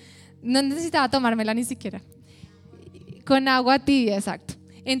de, no necesitaba tomármela ni siquiera. Con agua tibia, exacto.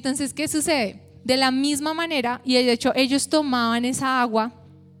 Entonces, ¿qué sucede? De la misma manera, y de hecho ellos tomaban esa agua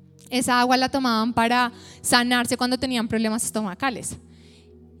la tomaban para sanarse cuando tenían problemas estomacales.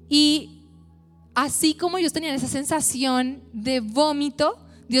 Y así como ellos tenían esa sensación de vómito,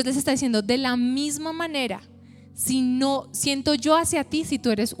 Dios les está diciendo, de la misma manera, si no siento yo hacia ti si tú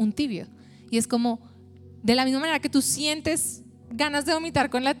eres un tibio. Y es como, de la misma manera que tú sientes ganas de vomitar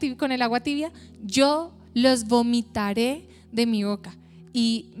con el agua tibia, yo los vomitaré de mi boca.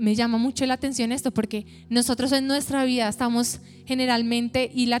 Y me llama mucho la atención esto porque nosotros en nuestra vida estamos generalmente,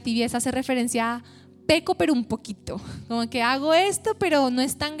 y la tibieza hace referencia a peco pero un poquito, como que hago esto pero no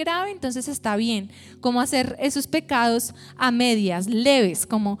es tan grave, entonces está bien, como hacer esos pecados a medias, leves,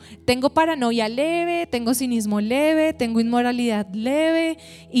 como tengo paranoia leve, tengo cinismo leve, tengo inmoralidad leve,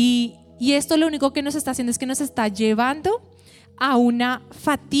 y esto lo único que nos está haciendo es que nos está llevando a una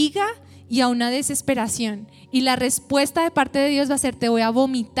fatiga y a una desesperación, y la respuesta de parte de Dios va a ser: te voy a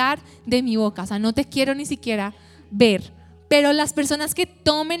vomitar de mi boca, o sea, no te quiero ni siquiera ver. Pero las personas que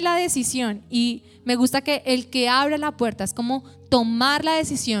tomen la decisión, y me gusta que el que abra la puerta es como tomar la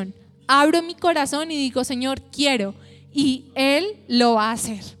decisión, abro mi corazón y digo, Señor, quiero, y Él lo va a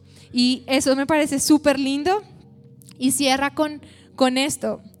hacer. Y eso me parece súper lindo. Y cierra con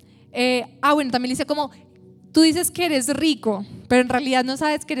esto. Bueno, también dice como, tú dices que eres rico, pero en realidad no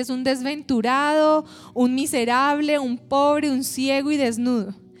sabes que eres un desventurado, un miserable, un pobre, un ciego y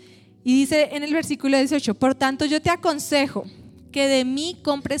desnudo. Y dice en el versículo 18, por tanto yo te aconsejo que de mí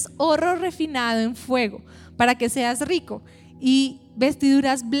compres oro refinado en fuego para que seas rico, y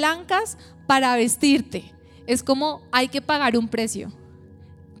vestiduras blancas para vestirte. Es como hay que pagar un precio.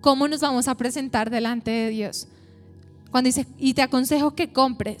 ¿Cómo nos vamos a presentar delante de Dios? Cuando dice, y te aconsejo que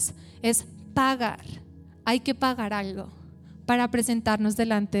compres, es pagar. Hay que pagar algo para presentarnos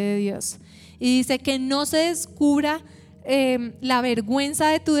delante de Dios. Y dice que no se descubra la vergüenza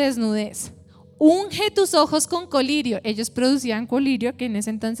de tu desnudez. Unge tus ojos con colirio. Ellos producían colirio, que en ese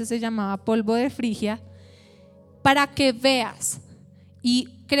entonces se llamaba polvo de Frigia, para que veas. Y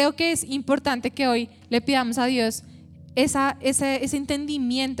creo que es importante que hoy le pidamos a Dios ese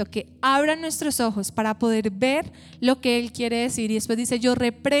entendimiento, que abra nuestros ojos para poder ver lo que Él quiere decir. Y después dice, yo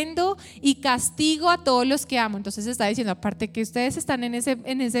reprendo y castigo a todos los que amo. Entonces está diciendo, aparte que ustedes están en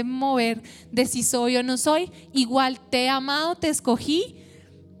ese mover de si soy o no soy, igual te he amado, te escogí,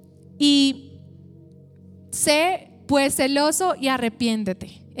 y sé pues celoso y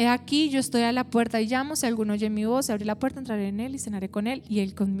arrepiéntete. He aquí yo estoy a la puerta y llamo, si alguno oye mi voz, abre la puerta, entraré en él y cenaré con él y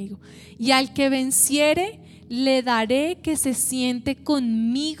él conmigo. Y al que venciere le daré que se siente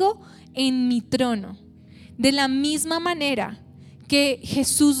conmigo en mi trono. De la misma manera que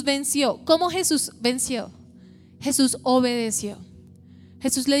Jesús venció. ¿Cómo Jesús venció? Jesús obedeció.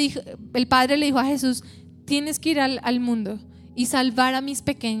 Jesús le dijo, el Padre le dijo a Jesús, tienes que ir al mundo y salvar a mis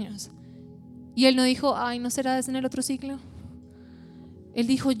pequeños. Y él no dijo, ay, ¿no será en el otro siglo? Él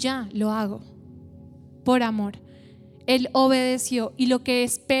dijo, ya, lo hago, por amor. Él obedeció, y lo que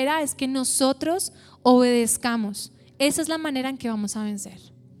espera es que nosotros obedezcamos. Esa es la manera en que vamos a vencer,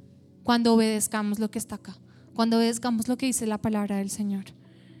 cuando obedezcamos lo que está acá, cuando obedezcamos lo que dice la palabra del Señor.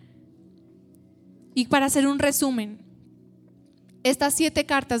 Y para hacer un resumen, estas 7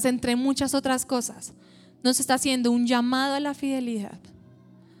 cartas, entre muchas otras cosas, nos está haciendo un llamado a la fidelidad,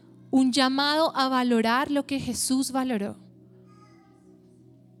 un llamado a valorar lo que Jesús valoró,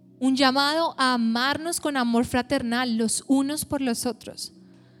 un llamado a amarnos con amor fraternal los unos por los otros.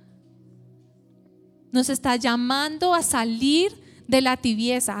 Nos está llamando a salir de la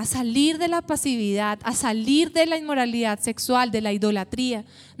tibieza, a salir de la pasividad, a salir de la inmoralidad sexual, de la idolatría.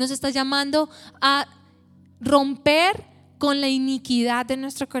 Nos está llamando a romper con la iniquidad de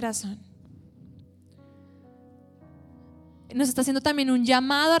nuestro corazón. Nos está haciendo también un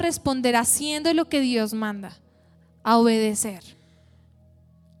llamado a responder haciendo lo que Dios manda, a obedecer.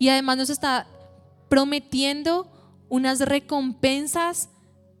 Y además nos está prometiendo unas recompensas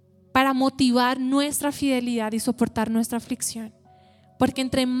para motivar nuestra fidelidad y soportar nuestra aflicción. Porque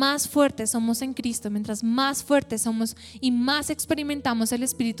entre más fuertes somos en Cristo, mientras más fuertes somos y más experimentamos el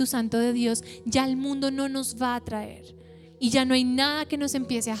Espíritu Santo de Dios, ya el mundo no nos va a atraer y ya no hay nada que nos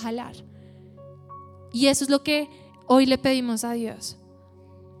empiece a jalar. Y eso es lo que hoy le pedimos a Dios,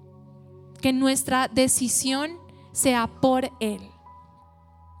 que nuestra decisión sea por Él.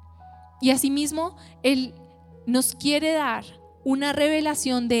 Y asimismo, Él nos quiere dar una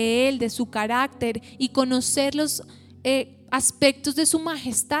revelación de Él, de su carácter y conocer los aspectos de su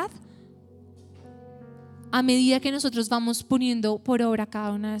majestad a medida que nosotros vamos poniendo por obra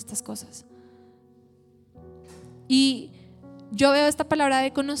cada una de estas cosas. Y yo veo esta palabra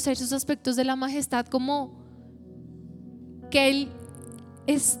de conocer sus aspectos de la majestad como que Él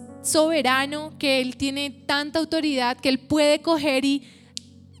es soberano, que Él tiene tanta autoridad que Él puede coger y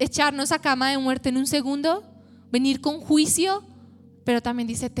echarnos a cama de muerte en un segundo, venir con juicio, pero también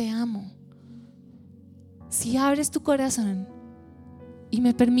dice: te amo. Si abres tu corazón y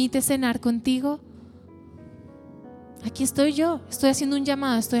me permites cenar contigo, aquí estoy yo, estoy haciendo un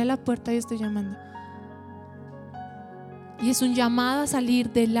llamado, estoy a la puerta y estoy llamando. Y es un llamado a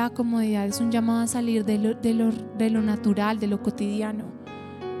salir de la comodidad, es un llamado a salir de lo natural, de lo cotidiano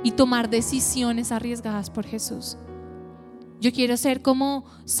y tomar decisiones arriesgadas por Jesús. Yo quiero ser como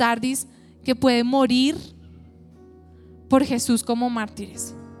Sardis, que puede morir por Jesús como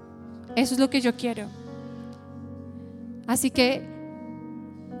mártires. Eso es lo que yo quiero. Así que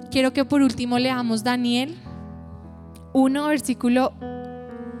quiero que por último leamos Daniel 1, versículo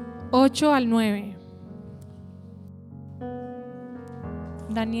 8 al 9.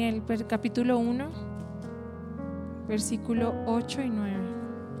 Daniel, capítulo 1, versículo 8 y 9.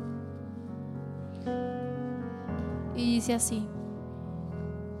 Y dice así.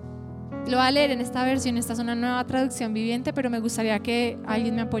 Lo voy a leer en esta versión, esta es una nueva traducción viviente, pero me gustaría que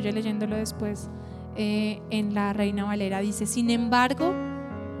alguien me apoye leyéndolo después en la Reina Valera. Dice: sin embargo,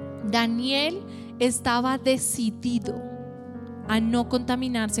 Daniel estaba decidido a no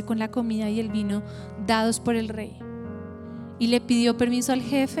contaminarse con la comida y el vino dados por el rey, y le pidió permiso al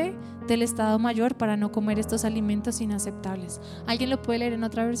jefe del Estado Mayor para no comer estos alimentos inaceptables. ¿Alguien lo puede leer en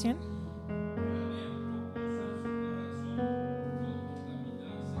otra versión?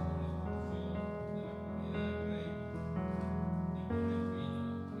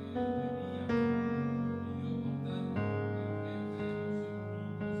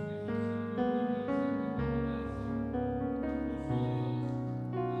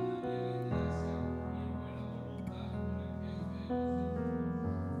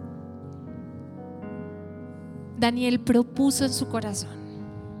 Daniel propuso en su corazón,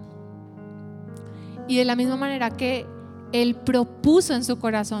 y de la misma manera que él propuso en su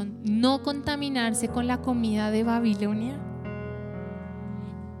corazón no contaminarse con la comida de Babilonia,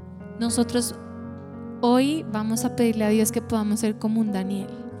 nosotros hoy vamos a pedirle a Dios que podamos ser como un Daniel,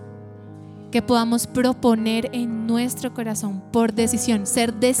 que podamos proponer en nuestro corazón por decisión,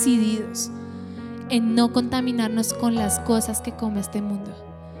 ser decididos en no contaminarnos con las cosas que come este mundo.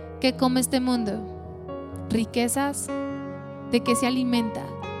 ¿Qué come este mundo? Riquezas. ¿De qué se alimenta?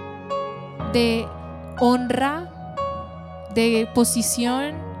 De honra, de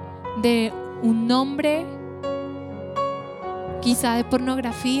posición, de un nombre, quizá de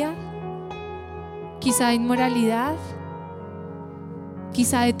pornografía, quizá de inmoralidad,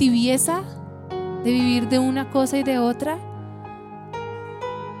 quizá de tibieza, de vivir de una cosa y de otra.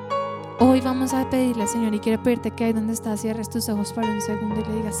 Hoy vamos a pedirle al Señor, y quiero pedirte que ahí donde estás cierres tus ojos por un segundo y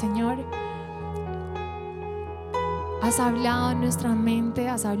le digas: Señor, has hablado en nuestra mente,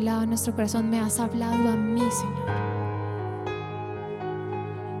 has hablado en nuestro corazón, me has hablado a mí, Señor.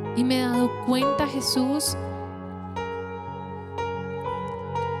 Y me he dado cuenta, Jesús,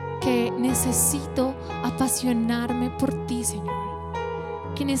 que necesito apasionarme por ti, Señor.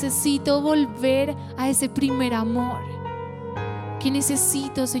 Que necesito volver a ese primer amor. Que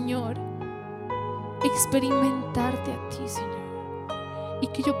necesito, Señor, experimentarte a ti, Señor. Y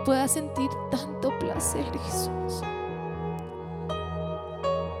que yo pueda sentir tanto placer, Jesús.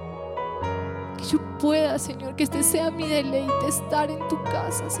 Que yo pueda, Señor, que este sea mi deleite, estar en tu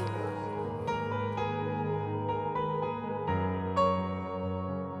casa, Señor.